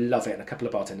bartenders I know love it and a couple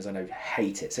of bartenders I know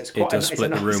hate it. So it does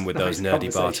split the room with those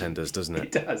nerdy bartenders, doesn't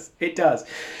it? It does.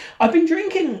 I've been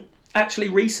drinking actually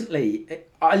recently.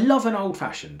 I love an old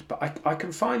fashioned, but I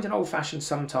can find an old fashioned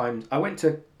sometimes. I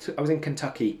was in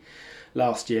Kentucky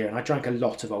last year and I drank a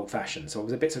lot of old fashioned, so I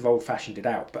was a bit of old fashioned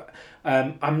out. But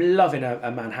I'm loving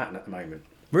a Manhattan at the moment.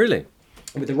 Really?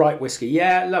 With the right whiskey,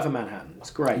 yeah, love a Manhattan.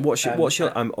 It's great. What's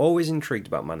your? I'm always intrigued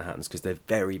about Manhattans because they're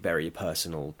very, very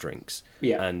personal drinks.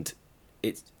 Yeah, and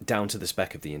it's down to the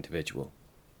spec of the individual.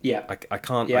 Yeah, I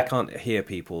can't hear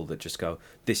people that just go,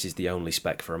 "This is the only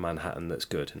spec for a Manhattan that's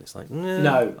good," and it's like,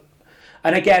 no.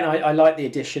 And again, I like the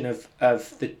addition of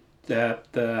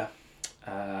the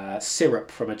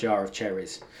syrup from a jar of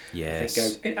cherries. Yes, I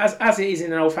think as it is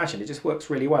in an old fashioned, it just works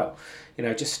really well.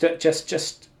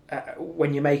 Just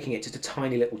when you're making it, just a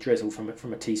tiny little drizzle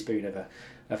from a teaspoon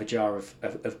of a jar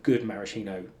of good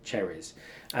maraschino cherries.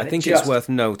 And I think it's worth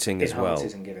noting as well.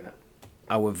 And giving that.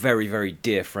 Our very, very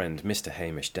dear friend, Mr.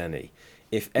 Hamish Denny.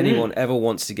 If anyone ever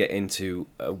wants to get into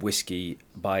a whiskey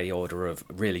by order of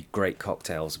really great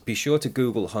cocktails, be sure to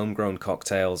Google homegrown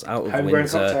cocktails out of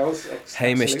Windsor. Cocktails,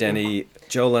 Hamish Denny,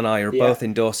 Joel and I are both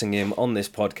endorsing him on this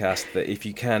podcast that if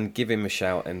you can, give him a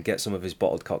shout and get some of his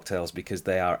bottled cocktails because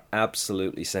they are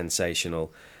absolutely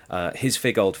sensational. His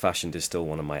Fig Old Fashioned is still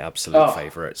one of my absolute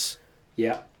favourites.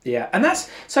 Yeah, and that's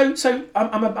so.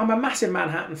 I'm a massive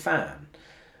Manhattan fan.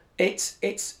 It's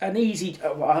an easy.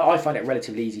 I find it a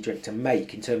relatively easy drink to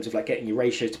make in terms of like getting your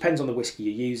ratios. Depends on the whiskey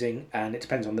you're using, and it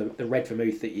depends on the red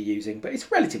vermouth that you're using. But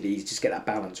it's relatively easy to just get that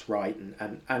balance right,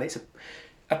 and it's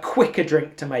a quicker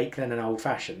drink to make than an old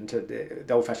fashioned.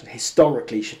 The old fashioned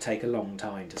historically should take a long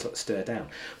time to sort of stir down.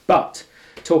 But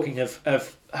talking of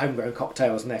homegrown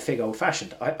cocktails and their Fig Old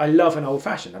Fashioned, I love an old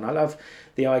fashioned, and I love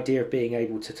the idea of being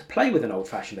able to play with an old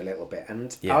fashioned a little bit.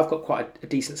 And I've got quite a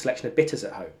decent selection of bitters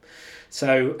at home.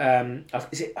 So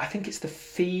I think it's the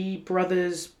Fee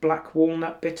Brothers Black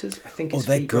Walnut Bitters. I think it's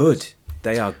they're Fee good. Brothers.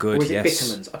 They are good. Or is yes. it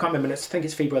Bittermans? I can't remember. I think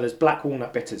it's Fee Brothers Black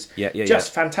Walnut Bitters.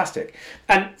 Just fantastic.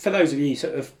 And for those of you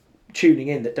sort of tuning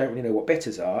in that don't really know what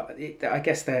bitters are, I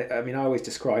guess they're. I mean, I always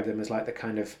describe them as like the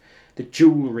kind of the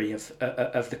jewellery of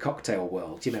the cocktail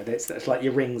world. You know, that's like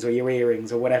your rings or your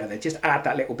earrings or whatever. They just add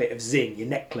that little bit of zing, your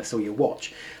necklace or your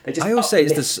watch. They just I always say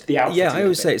it's the I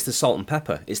always say it's the salt and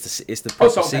pepper. It's the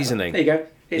proper seasoning. There you go.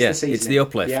 It's the seasoning. It's the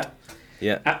uplift.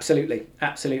 Yeah, absolutely.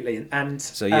 And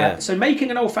so so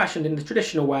making an old fashioned in the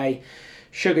traditional way,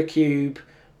 sugar cube,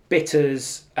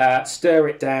 bitters, stir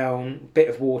it down, bit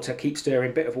of water, keep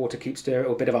stirring, bit of water, keep stirring,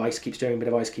 or bit of ice, keep stirring, bit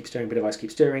of ice, keep stirring, bit of ice, keep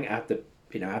stirring. Add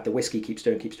the whiskey, keep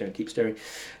stirring,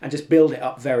 and just build it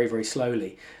up very, very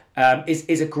slowly.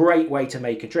 Is a great way to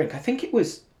make a drink. I think it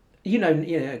was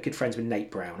good friends with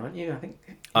Nate Brown, aren't you? I think.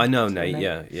 I know Nate.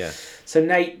 Yeah. So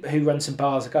Nate, who runs some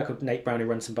bars, a guy called Nate Brown who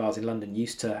runs some bars in London,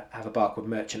 used to have a bar called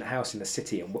Merchant House in the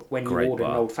city. And when you ordered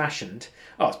an old fashioned,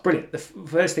 it's brilliant. The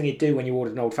first thing he'd do when you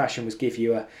ordered an old fashioned was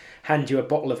hand you a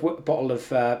bottle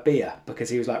of beer, because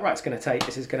he was like, right,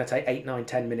 this is going to take 8, 9,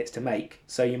 10 minutes to make,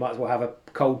 so you might as well have a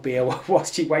cold beer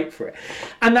whilst you wait for it.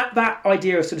 And that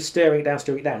idea of sort of stirring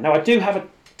it down. Now I do have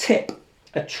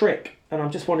a trick, and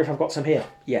I'm just wondering if I've got some here.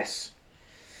 Yes.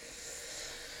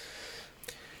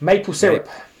 Maple syrup.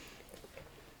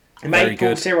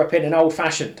 Maple syrup in an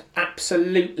old-fashioned.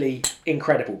 Absolutely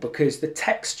incredible, because the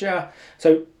texture...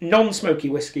 So, non-smoky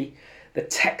whiskey, the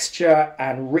texture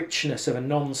and richness of a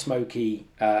non-smoky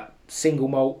single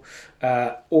malt,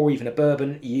 or even a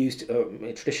bourbon, used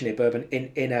traditionally a bourbon,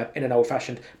 in an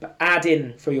old-fashioned, but add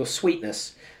in for your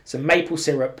sweetness. So maple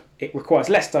syrup, it requires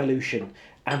less dilution,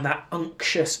 and that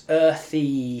unctuous,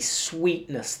 earthy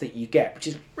sweetness that you get, which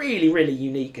is really, really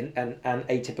unique and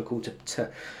atypical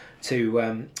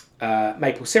to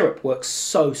maple syrup, works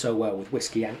so well with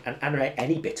whiskey and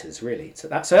any bitters, really. So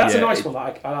that's a nice one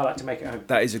that I like to make at home.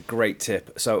 That is a great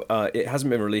tip. So it hasn't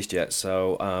been released yet,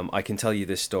 so I can tell you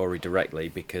this story directly,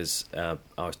 because I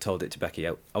was told it to Becky.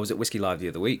 I was at Whiskey Live the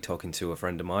other week talking to a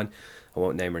friend of mine. I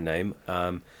won't name her name.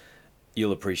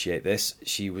 You'll appreciate this.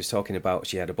 She was talking about,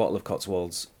 she had a bottle of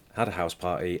Cotswolds, had a house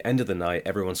party, end of the night,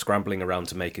 everyone scrambling around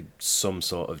to make some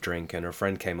sort of drink, and her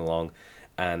friend came along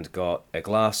and got a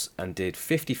glass and did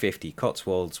 50-50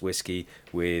 Cotswolds whiskey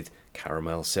with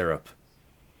caramel syrup.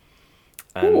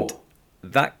 And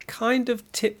that kind of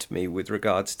tipped me with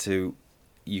regards to,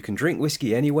 you can drink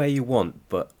whiskey any way you want,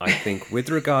 but I think with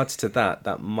regards to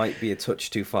that might be a touch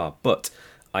too far. But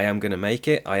I am going to make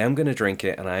it, I am going to drink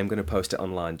it, and I am going to post it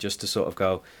online just to sort of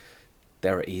go,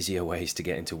 there are easier ways to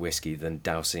get into whiskey than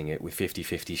dousing it with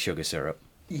 50-50 sugar syrup.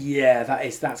 Yeah,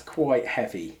 that's quite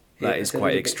heavy. That is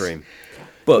quite extreme.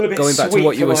 But going back to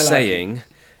what you were saying,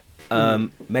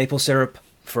 maple syrup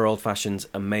for old fashions,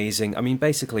 amazing. I mean,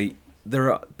 basically,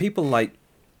 there are people like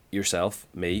yourself,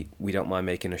 me, we don't mind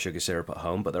making a sugar syrup at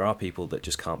home, but there are people that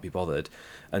just can't be bothered.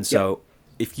 And so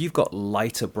if you've got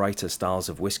lighter, brighter styles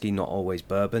of whiskey, not always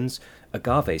bourbons,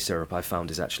 agave syrup I found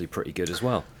is actually pretty good as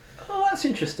well. Oh, that's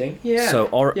interesting. Yeah. So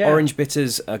orange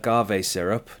bitters agave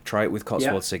syrup, try it with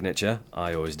Cotswold Signature.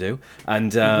 I always do.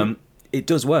 And it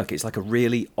does work. It's like a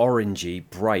really orangey,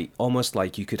 bright, almost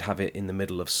like you could have it in the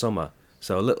middle of summer.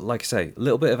 So, like I say, a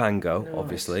little bit of Ango,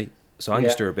 obviously. So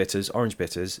Angostura bitters, orange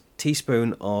bitters,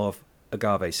 teaspoon of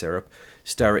agave syrup,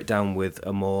 stir it down with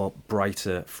a more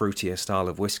brighter, fruitier style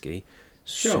of whiskey.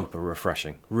 Super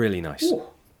refreshing. Really nice. Ooh,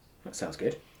 that sounds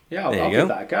good. Yeah, I'll give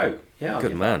that a go. Yeah, I'll Good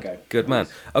give man. that a go. Good man.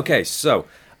 Okay, so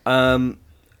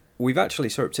we've actually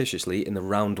surreptitiously, in the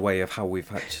round way of how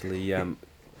we've actually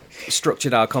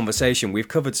structured our conversation, we've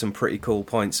covered some pretty cool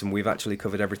points, and we've actually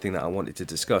covered everything that I wanted to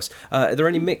discuss. Are there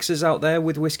any mixers out there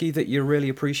with whiskey that you're really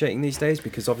appreciating these days?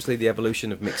 Because obviously the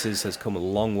evolution of mixers has come a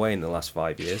long way in the last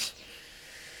 5 years.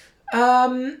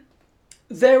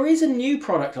 There is a new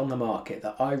product on the market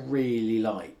that I really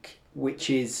like, which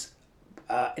is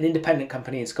an independent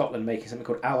company in Scotland making something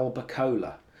called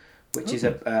Albacola, which is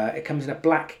it comes in a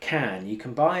black can. You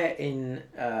can buy it in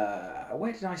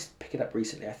where did I pick it up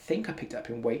recently? I think I picked it up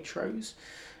in Waitrose,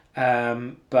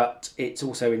 but it's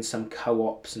also in some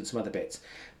co-ops and some other bits.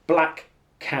 Black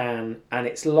can, and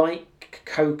it's like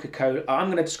Coca-Cola. I'm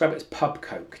going to describe it as pub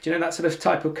Coke. Do you know that sort of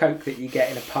type of Coke that you get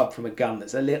in a pub from a gun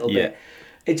that's a little bit...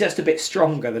 It's just a bit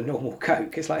stronger than normal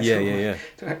Coke. It's like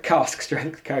sort of cask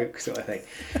strength Coke sort of thing.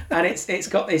 And it's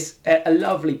got this a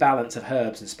lovely balance of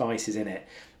herbs and spices in it.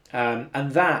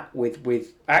 And that with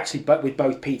both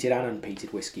peated and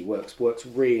unpeated whiskey works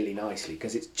really nicely,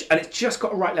 because it's just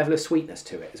got a right level of sweetness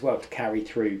to it as well to carry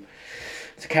through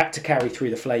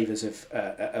the flavours of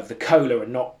the cola,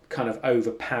 and not kind of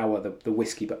overpower the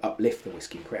whiskey, but uplift the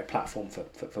whiskey and create a platform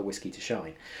for whiskey to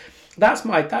shine. That's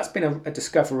been a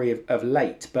discovery of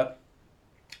late. But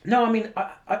no, I mean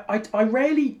I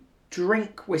rarely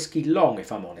drink whiskey long, if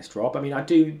I'm honest, Rob. I mean, I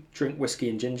do drink whiskey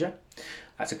and ginger.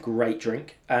 That's a great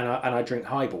drink, and I drink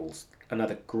highballs,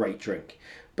 another great drink.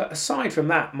 But aside from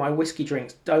that, my whiskey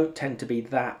drinks don't tend to be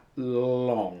that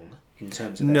long in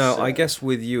terms of their serve. I guess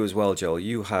with you as well, Joel,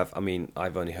 you have, I mean,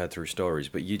 I've only heard through stories,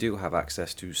 but you do have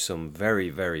access to some very,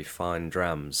 very fine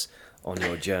drams on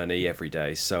your journey every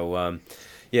day. So,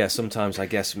 sometimes I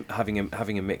guess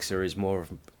having a mixer is more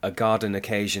of a garden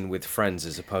occasion with friends,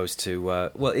 as opposed to,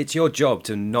 it's your job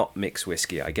to not mix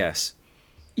whiskey, I guess.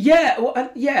 Yeah,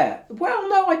 well, yeah. Well,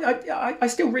 no, I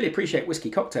still really appreciate whiskey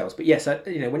cocktails, but yes,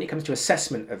 when it comes to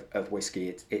assessment of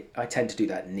whiskey, I tend to do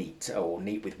that neat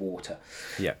with water.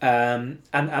 Yeah.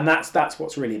 And that's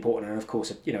what's really important. And of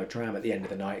course, a dram at the end of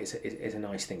the night is a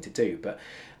nice thing to do. But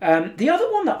the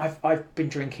other one that I've been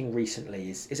drinking recently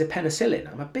is a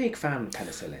penicillin. I'm a big fan of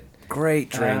penicillin. Great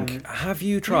drink. Have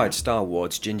you tried Star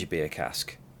Wars ginger beer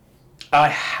cask? I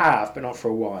have, but not for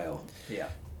a while. Yeah.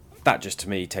 That just to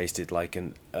me tasted like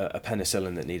a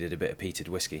penicillin that needed a bit of peated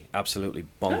whiskey. Absolutely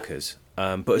bonkers.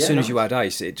 But as soon as you add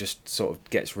ice, it just sort of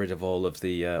gets rid of all of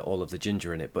the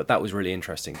ginger in it. But that was really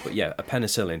interesting. But yeah, a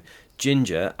penicillin,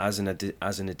 ginger as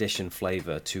an addition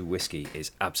flavour to whiskey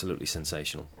is absolutely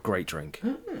sensational. Great drink.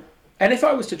 And if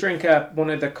I was to drink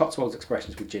one of the Cotswolds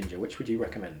expressions with ginger, which would you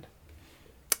recommend?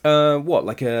 What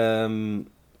like I mean,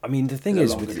 the thing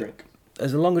is with drink.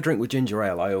 As a longer drink with ginger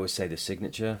ale, I always say the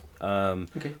signature.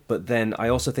 Okay. But then I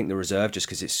also think the reserve, just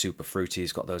because it's super fruity,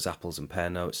 it's got those apples and pear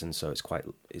notes, and so it's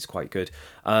quite good.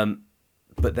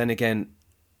 But then again,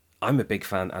 I'm a big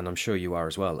fan, and I'm sure you are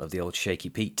as well, of the old Shaky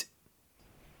Pete.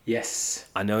 Yes.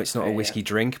 I know it's not a whiskey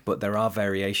drink, but there are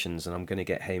variations, and I'm going to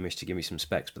get Hamish to give me some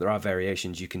specs, but there are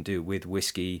variations you can do with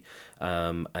whiskey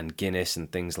and Guinness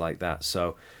and things like that.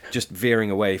 So just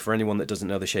veering away, for anyone that doesn't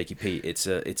know the Shaky Pete, it's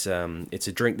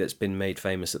a drink that's been made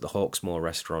famous at the Hawksmoor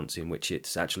restaurants, in which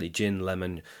it's actually gin,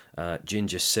 lemon,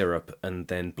 ginger syrup, and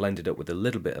then blended up with a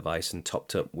little bit of ice and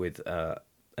topped up with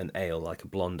an ale, like a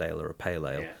blonde ale or a pale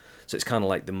ale. Yeah. So it's kind of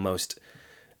like the most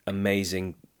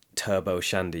amazing turbo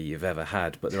shandy you've ever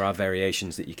had, but there are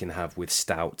variations that you can have with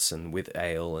stouts and with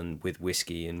ale and with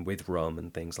whiskey and with rum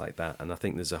and things like that. And I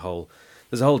think there's a whole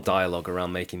dialogue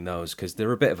around making those, because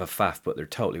they're a bit of a faff, but they're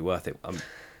totally worth it.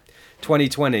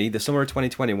 2020, the summer of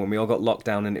 2020, when we all got locked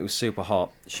down and it was super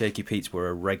hot, Shaky Pete's were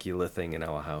a regular thing in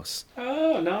our house.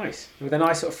 Oh, nice. With a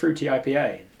nice sort of fruity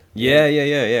IPA.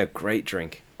 Yeah. Great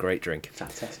drink.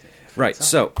 Fantastic. Right,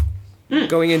 so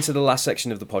going into the last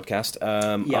section of the podcast,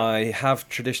 I have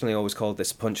traditionally always called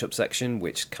this punch-up section,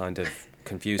 which kind of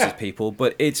confuses people,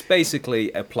 but it's basically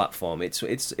a platform. It's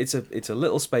a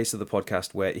little space of the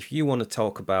podcast where if you want to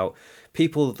talk about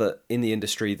people that in the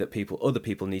industry that other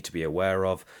people need to be aware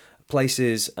of,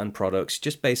 places and products,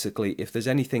 just basically if there's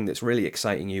anything that's really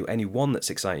exciting you, anyone that's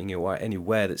exciting you, or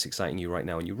anywhere that's exciting you right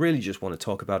now, and you really just want to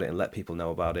talk about it and let people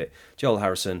know about it, Joel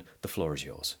Harrison, the floor is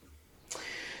yours.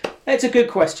 It's a good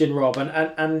question, Rob,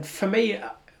 and for me,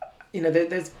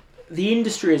 there's the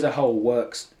industry as a whole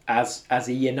works as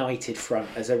a united front,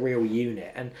 as a real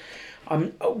unit, and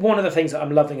one of the things that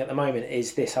I'm loving at the moment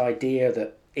is this idea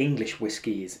that English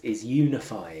whiskey is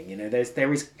unifying.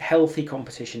 There is healthy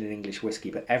competition in English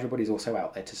whiskey, but everybody's also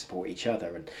out there to support each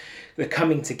other, and the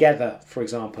coming together, for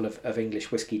example, of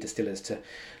English whiskey distillers to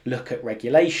look at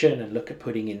regulation and look at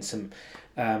putting in some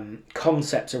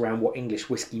concepts around what English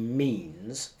whiskey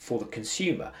means for the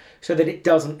consumer, so that it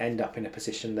doesn't end up in a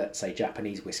position that, say,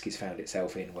 Japanese whiskey's found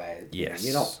itself in, where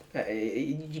you're not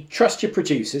you trust your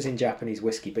producers in Japanese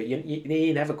whiskey, but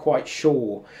you're never quite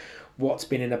sure what's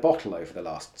been in a bottle over the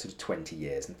last sort of 20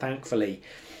 years. And thankfully,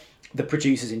 the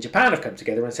producers in Japan have come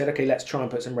together and said, okay, let's try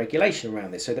and put some regulation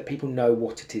around this so that people know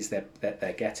what it is that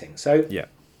they're getting. So yeah,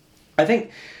 I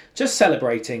think just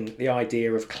celebrating the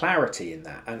idea of clarity in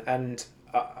that, and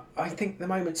I think at the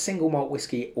moment single malt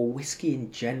whiskey, or whiskey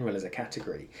in general as a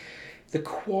category, the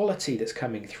quality that's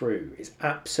coming through is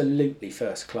absolutely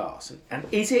first class. And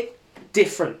is it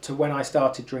different to when I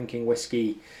started drinking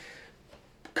whiskey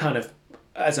kind of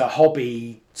as a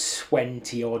hobby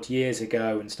 20 odd years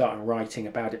ago and starting writing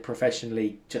about it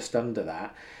professionally just under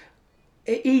that?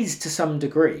 It is to some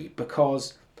degree,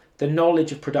 because the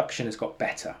knowledge of production has got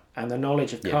better and the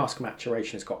knowledge of cask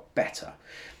maturation has got better.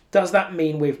 Does that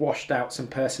mean we've washed out some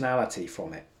personality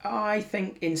from it? I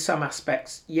think in some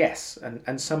aspects, yes.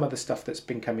 And some of the stuff that's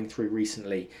been coming through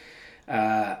recently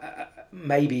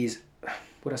maybe is,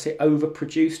 would I say,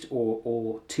 overproduced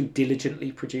or too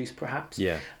diligently produced, perhaps?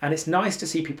 Yeah. And it's nice to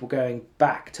see people going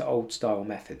back to old style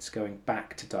methods, going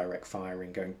back to direct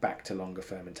firing, going back to longer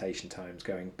fermentation times,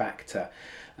 going back to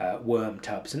worm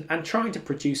tubs, and trying to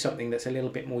produce something that's a little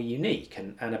bit more unique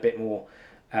and a bit more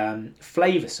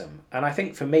flavoursome. And I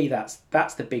think for me, that's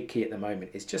the big key at the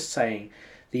moment, is just saying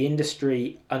the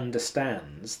industry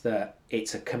understands that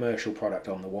it's a commercial product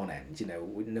on the one end. No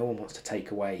one wants to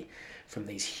take away from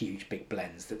these huge big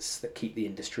blends that keep the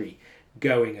industry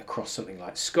going across something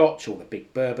like Scotch or the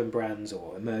big bourbon brands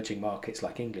or emerging markets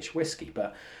like English whiskey.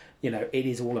 But it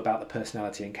is all about the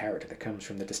personality and character that comes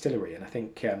from the distillery. And I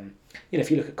think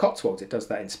if you look at Cotswolds, it does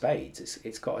that in spades.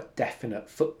 It's got a definite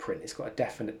footprint. It's got a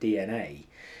definite DNA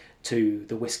to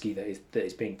the whiskey that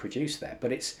is being produced there.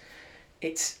 But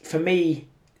it's, for me,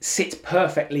 sits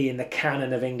perfectly in the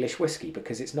canon of English whiskey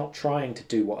because it's not trying to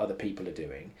do what other people are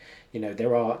doing.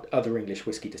 There are other English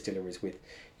whiskey distilleries with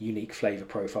unique flavour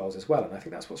profiles as well, and I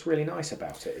think that's what's really nice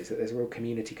about it, is that there's a real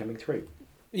community coming through.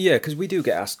 Yeah, because we do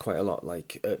get asked quite a lot,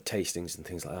 like at tastings and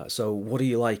things like that. So, what do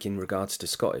you like in regards to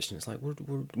Scottish? And it's like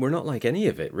we're not like any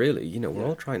of it, really. We're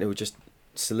all trying to just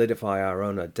solidify our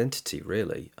own identity,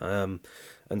 really. And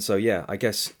so, yeah, I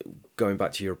guess going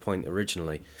back to your point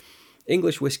originally,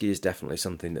 English whiskey is definitely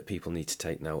something that people need to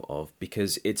take note of,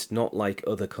 because it's not like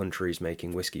other countries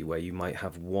making whiskey where you might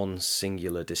have one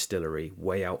singular distillery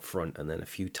way out front and then a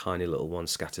few tiny little ones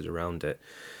scattered around it.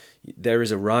 There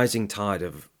is a rising tide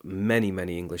of many,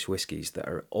 many English whiskies that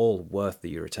are all worth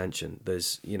your attention.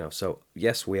 So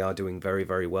yes, we are doing very,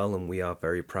 very well, and we are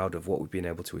very proud of what we've been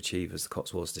able to achieve as the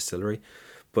Cotswolds Distillery.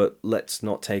 But let's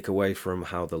not take away from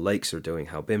how the Lakes are doing,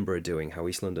 how Bimber are doing, how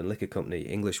East London Liquor Company,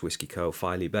 English Whiskey Co.,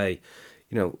 Filey Bay.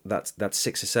 That's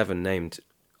 6 or 7 named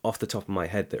off the top of my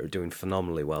head that are doing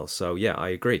phenomenally well. So yeah, I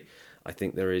agree. I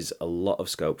think there is a lot of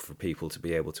scope for people to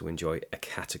be able to enjoy a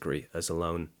category as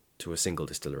alone to a single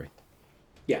distillery.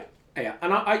 Yeah.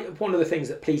 And I one of the things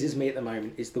that pleases me at the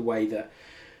moment is the way that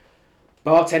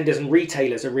bartenders and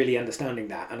retailers are really understanding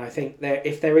that. And I think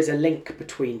if there is a link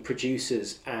between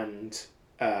producers and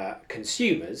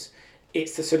consumers,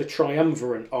 it's the sort of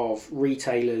triumvirate of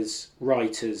retailers,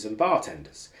 writers and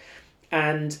bartenders.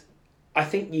 And I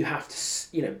think you have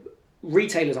to,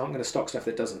 retailers aren't going to stock stuff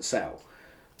that doesn't sell.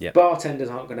 Yeah. Bartenders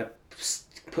aren't going to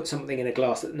put something in a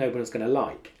glass that nobody's going to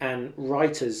like, and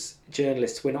writers,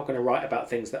 journalists, we're not going to write about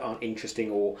things that aren't interesting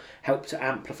or help to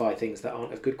amplify things that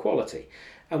aren't of good quality.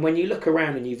 And when you look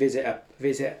around and you visit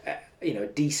a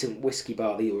decent whiskey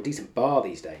bar or a decent bar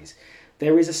these days,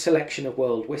 there is a selection of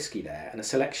world whiskey there, and a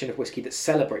selection of whiskey that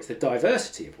celebrates the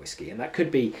diversity of whiskey, and that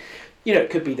could be, it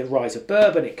could be the rise of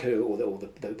bourbon, it could, or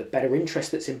the better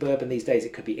interest that's in bourbon these days.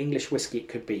 It could be English whiskey, it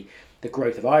could be the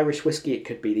growth of Irish whiskey, it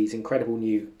could be these incredible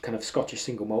new kind of Scottish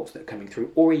single malts that are coming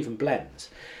through, or even blends.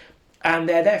 And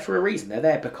they're there for a reason. They're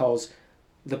there because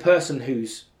the person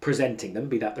who's presenting them,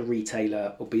 be that the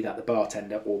retailer or be that the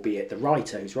bartender or be it the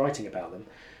writer who's writing about them,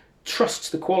 trusts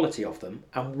the quality of them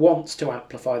and wants to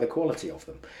amplify the quality of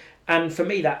them. And for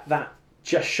me, that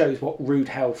just shows what rude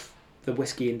health the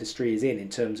whiskey industry is in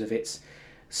terms of its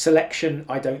selection.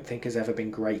 I don't think has ever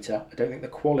been greater. I don't think the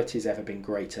quality has ever been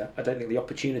greater. I don't think the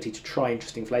opportunity to try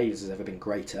interesting flavours has ever been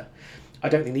greater. I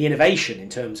don't think the innovation in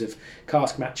terms of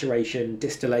cask maturation,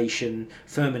 distillation,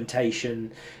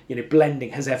 fermentation,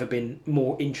 blending has ever been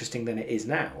more interesting than it is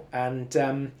now. And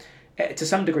to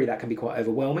some degree that can be quite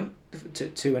overwhelming.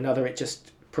 To another, it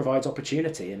just provides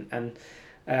opportunity. And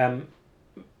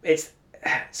it's,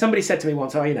 somebody said to me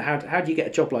once, how do you get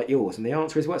a job like yours? And the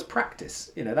answer is, well, it's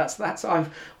practice.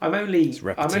 I'm only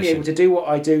able to do what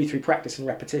I do through practice and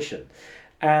repetition.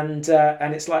 And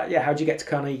it's like, how do you get to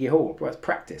Carnegie Hall? Well, it's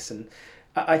practice. And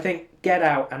I think get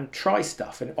out and try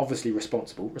stuff, and obviously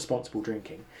responsible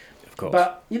drinking. Of course.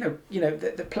 But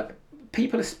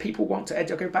people want to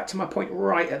edge. I'll go back to my point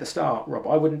right at the start, Rob.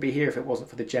 I wouldn't be here if it wasn't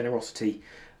for the generosity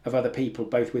of other people,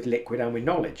 both with liquid and with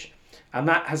knowledge. And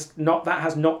that has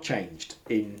not changed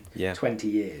in 20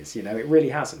 years. It really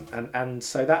hasn't. And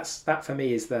so that for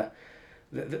me is the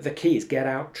key, is get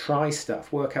out, try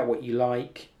stuff, work out what you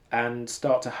like, and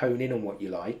start to hone in on what you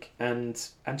like, and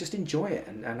just enjoy it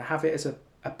and have it as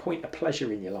a point of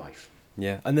pleasure in your life.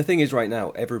 Yeah, and the thing is, right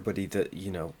now, everybody that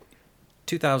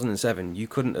 2007, you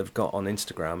couldn't have got on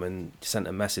Instagram and sent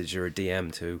a message or a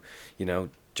DM to,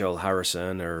 Joel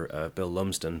Harrison or Bill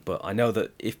Lumsden. But I know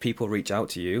that if people reach out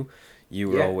to you, you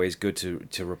were always good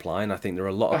to reply. And I think there are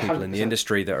a lot of people 100%. In the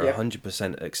industry that are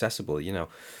 100% accessible.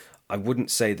 I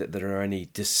wouldn't say that there are any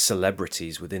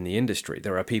celebrities within the industry.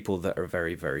 There are people that are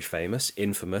very, very famous,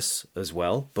 infamous as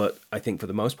well. But I think for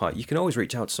the most part, you can always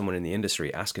reach out to someone in the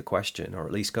industry, ask a question, or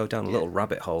at least go down a little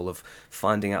rabbit hole of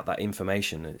finding out that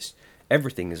information.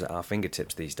 Everything is at our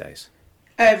fingertips these days.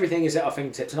 Everything is at our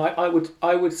fingertips. And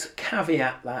I would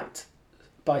caveat that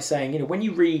by saying, when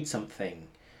you read something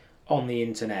on the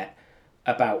internet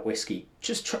about whiskey,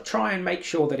 just try and make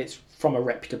sure that it's from a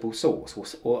reputable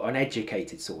source or an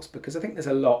educated source, because I think there's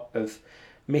a lot of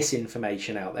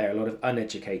misinformation out there, a lot of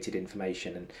uneducated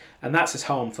information, and that's as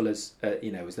harmful as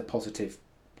as the positive,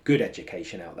 good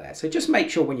education out there. So just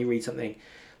make sure when you read something,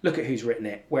 look at who's written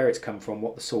it, where it's come from,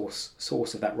 what the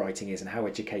source of that writing is, and how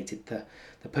educated the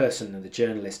person and the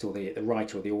journalist or the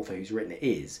writer or the author who's written it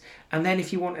is. And then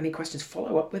if you want any questions,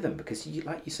 follow up with them, because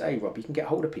like you say, Rob, you can get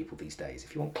hold of people these days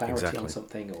if you want clarity on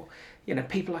something, or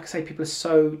people, like I say, people are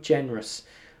so generous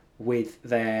with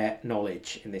their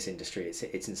knowledge in this industry.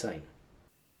 It's insane.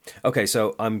 Okay,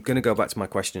 so I'm going to go back to my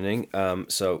questioning.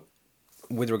 So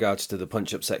with regards to the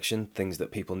punch-up section, things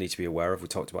that people need to be aware of, we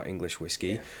talked about English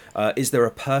whiskey. Yeah. Is there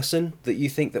a person that you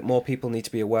think that more people need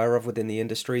to be aware of within the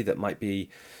industry that might be,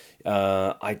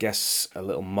 I guess, a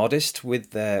little modest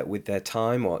with their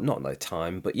time, or not their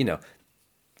time, but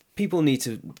people need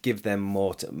to give them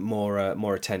more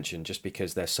attention just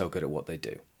because they're so good at what they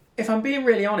do? If I'm being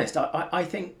really honest, I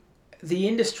think the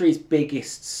industry's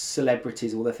biggest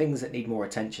celebrities, or the things that need more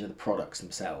attention, are the products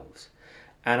themselves.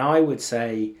 And I would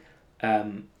say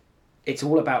it's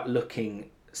all about looking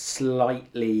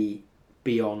slightly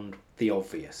beyond the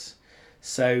obvious.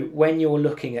 So when you're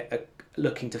looking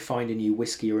to find a new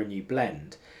whiskey or a new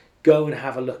blend, go and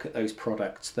have a look at those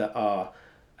products that are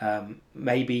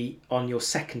maybe on your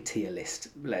second tier list,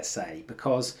 let's say,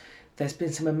 because there's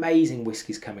been some amazing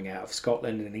whiskies coming out of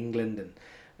Scotland and England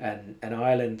and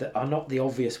Ireland that are not the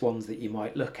obvious ones that you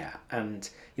might look at. And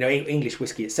English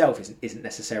whiskey itself isn't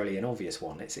necessarily an obvious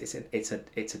one. It's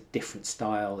a different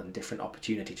style and different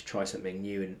opportunity to try something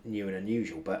new and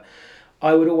unusual. But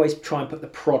I would always try and put the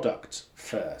product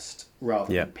first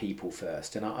rather than people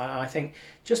first. And I think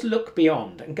just look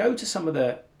beyond and go to some of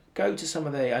the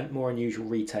more unusual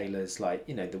retailers, like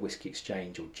the Whiskey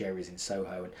Exchange or Jerry's in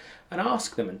Soho, and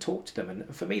ask them and talk to them.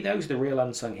 And for me, those are the real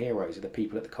unsung heroes, are the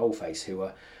people at the coalface who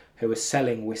are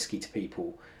selling whiskey to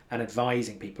people and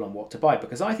advising people on what to buy.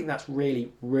 Because I think that's really,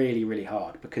 really, really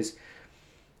hard. Because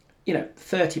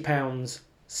 £30,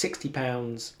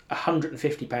 £60,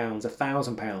 £150,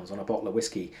 £1,000 on a bottle of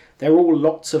whiskey, they're all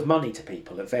lots of money to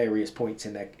people at various points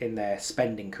in their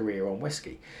spending career on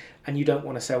whiskey. And you don't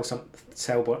want to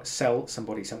sell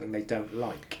somebody something they don't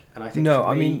like. And I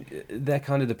think they're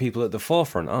kind of the people at the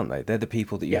forefront, aren't they? They're the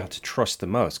people that you have to trust the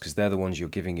most, because they're the ones you're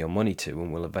giving your money to,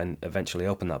 and will eventually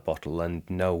open that bottle and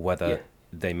know whether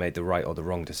they made the right or the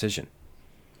wrong decision.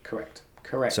 Correct.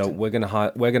 So we're gonna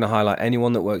highlight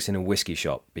anyone that works in a whiskey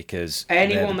shop, because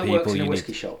anyone that works in a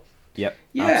whiskey shop. Yep.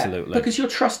 Yeah, absolutely. Because you're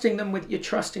trusting them with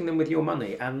your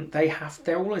money, and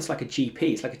they're almost like a GP.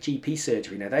 It's like a GP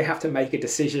surgery. They have to make a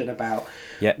decision about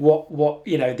what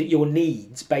your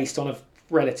needs based on a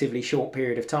relatively short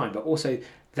period of time. But also,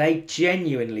 they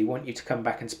genuinely want you to come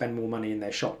back and spend more money in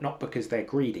their shop, not because they're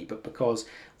greedy, but because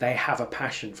they have a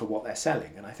passion for what they're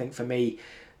selling. And I think for me,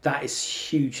 that is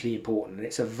hugely important, and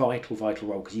it's a vital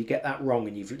role, because you get that wrong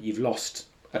and you've lost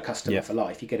a customer for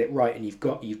life. You get it right and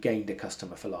you've gained a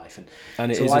customer for life.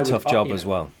 And it is a tough job as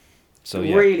well. So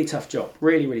really tough job,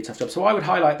 really tough job. So I would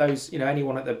highlight those,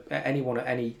 anyone at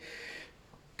any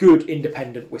good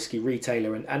independent whiskey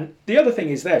retailer. And the other thing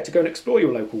is there to go and explore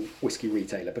your local whiskey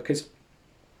retailer, because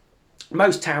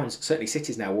most towns, certainly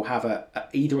cities now, will have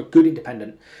either a good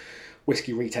independent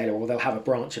whiskey retailer, or they'll have a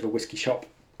branch of a whiskey shop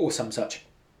or some such.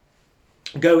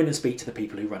 Go in and speak to the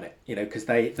people who run it, because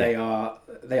they are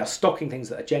stocking things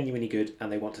that are genuinely good, and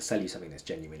they want to sell you something that's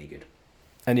genuinely good.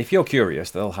 And if you're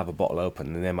curious, they'll have a bottle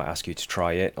open and they might ask you to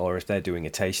try it. Or if they're doing a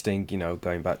tasting,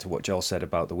 going back to what Joel said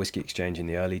about the Whiskey Exchange in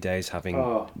the early days,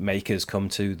 having makers come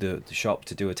to the shop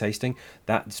to do a tasting,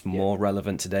 that's more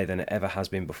relevant today than it ever has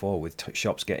been before, with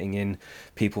shops getting in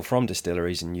people from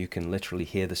distilleries, and you can literally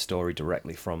hear the story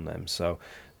directly from them. So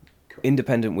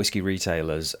independent whiskey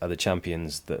retailers are the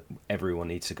champions that everyone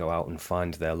needs to go out and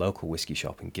find their local whiskey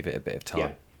shop and give it a bit of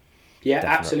time. Yeah,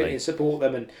 absolutely, and support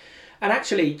them. And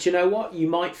actually, do you know what? You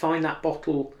might find that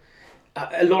bottle,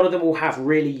 a lot of them will have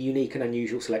really unique and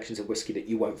unusual selections of whiskey that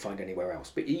you won't find anywhere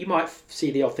else. But you might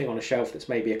see the odd thing on a shelf that's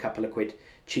maybe a couple of quid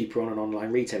cheaper on an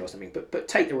online retailer or something. But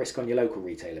take the risk on your local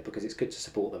retailer, because it's good to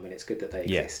support them, and it's good that they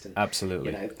exist. And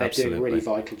absolutely. They're doing a really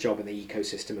vital job in the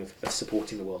ecosystem of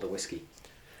supporting the world of whiskey.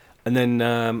 And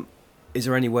then, is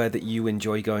there anywhere that you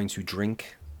enjoy going to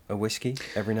drink a whiskey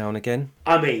every now and again?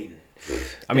 I mean,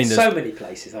 there's so many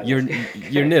places.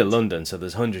 You're near London, so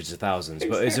there's hundreds of thousands.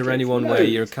 Exactly. But is there anyone where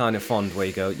you're kind of fond, where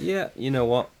you go, yeah, you know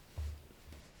what?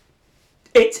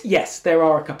 Yes, there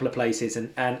are a couple of places,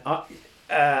 and I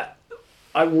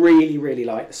really, really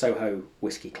like the Soho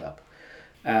Whiskey Club,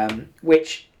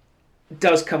 which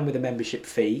does come with a membership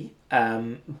fee,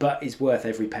 but is worth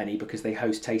every penny, because they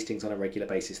host tastings on a regular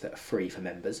basis that are free for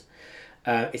members.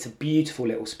 It's a beautiful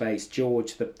little space.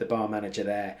 George, the bar manager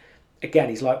there, again,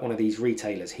 he's like one of these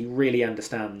retailers. He really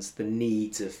understands the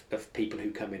needs of people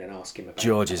who come in and ask him about.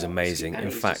 George is amazing.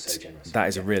 In fact, that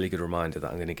is a really good reminder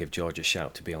that I'm going to give George a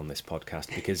shout to be on this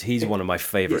podcast, because he's one of my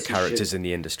favourite characters in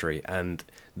the industry, and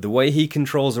the way he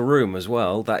controls a room as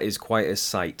well, that is quite a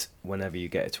sight whenever you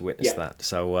get to witness that.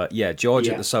 So George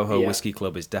at the Soho Whiskey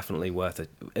Club is definitely worth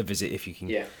a visit if you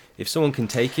can. If someone can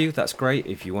take you, that's great.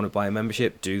 If you want to buy a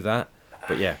membership, do that.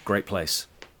 But great place.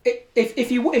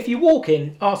 If you walk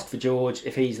in, ask for George.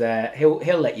 If he's there, he'll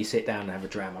let you sit down and have a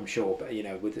dram, I'm sure. But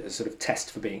with a sort of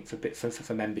test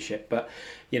for membership. But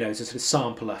it's a sort of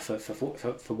sampler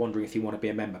for wondering if you want to be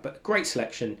a member. But great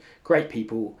selection, great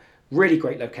people, really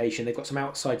great location. They've got some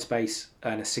outside space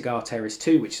and a cigar terrace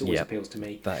too, which always appeals to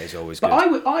me. That is always good.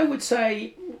 But I would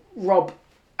say, Rob,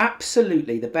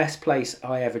 absolutely the best place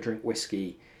I ever drink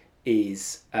whiskey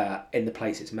is in the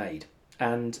place it's made.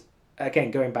 And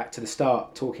again, going back to the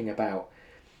start, talking about,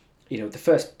 the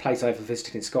first place I ever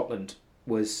visited in Scotland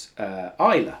was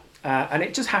Islay, and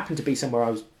it just happened to be somewhere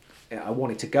I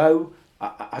wanted to go.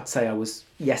 I'd say I was,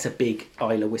 yes, a big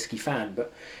Islay whiskey fan,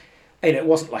 but it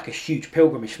wasn't like a huge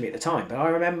pilgrimage for me at the time. But I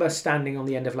remember standing on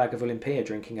the end of Lagavulin Pier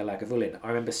drinking a Lagavulin. I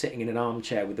remember sitting in an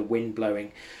armchair with the wind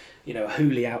blowing, a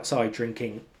hoolie outside,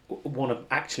 drinking one of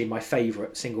actually my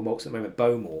favourite single malts at the moment,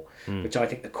 Bowmore, which I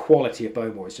think the quality of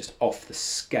Bowmore is just off the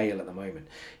scale at the moment.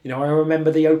 I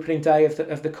remember the opening day of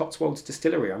the Cotswolds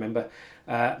distillery. I remember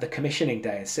the commissioning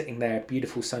day and sitting there,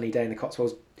 beautiful sunny day in the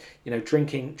Cotswolds,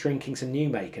 drinking some new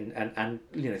make and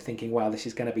thinking, wow, this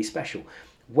is going to be special.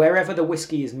 Wherever the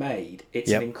whiskey is made,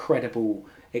 it's an incredible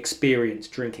experience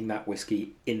drinking that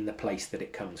whiskey in the place that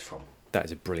it comes from. That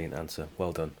is a brilliant answer.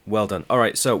 Well done. Well done. All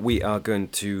right, so we are going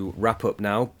to wrap up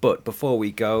now. But before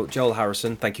we go, Joel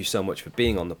Harrison, thank you so much for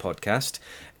being on the podcast.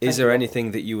 Is there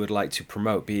anything that you would like to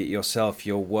promote, be it yourself,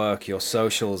 your work, your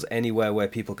socials, anywhere where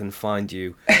people can find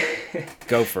you?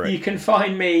 Go for it. You can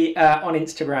find me on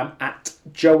Instagram at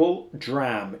Joel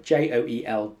Dram,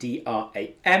 JoelDram.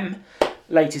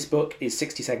 Latest book is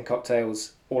 60 Second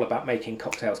Cocktails, all about making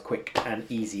cocktails quick and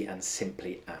easy and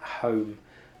simply at home.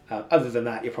 Other than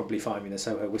that, you'll probably find me in the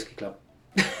Soho Whiskey Club.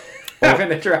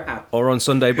 Having a dram. Or on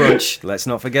Sunday brunch. Let's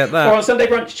not forget that. Or on Sunday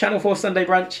brunch, Channel 4 Sunday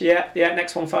brunch. Yeah.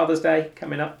 Next one, Father's Day,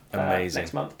 coming up. Amazing.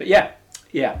 Next month. But yeah,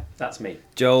 that's me.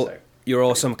 Joel, you're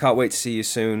awesome. Can't wait to see you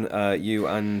soon. You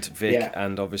and Vic,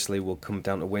 and obviously we'll come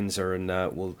down to Windsor and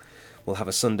we'll have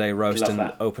a Sunday roast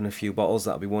and open a few bottles.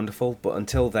 That'll be wonderful. But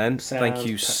until then, thank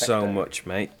you so much,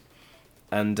 mate.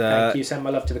 And thank you. Send my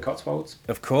love to the Cotswolds.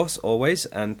 Of course, always.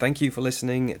 And thank you for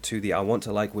listening to the I Want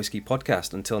to Like Whiskey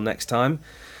podcast. Until next time,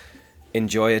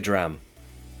 enjoy a dram.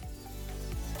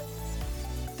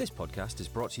 This podcast is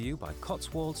brought to you by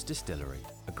Cotswolds Distillery,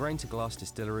 a grain-to-glass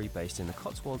distillery based in the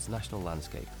Cotswolds National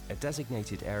Landscape, a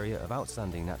designated area of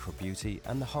outstanding natural beauty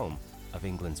and the home of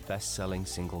England's best-selling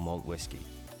single malt whiskey.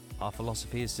 Our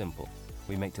philosophy is simple.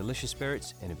 We make delicious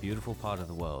spirits in a beautiful part of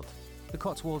the world. The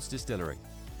Cotswolds Distillery.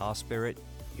 Our spirit,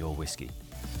 your whiskey.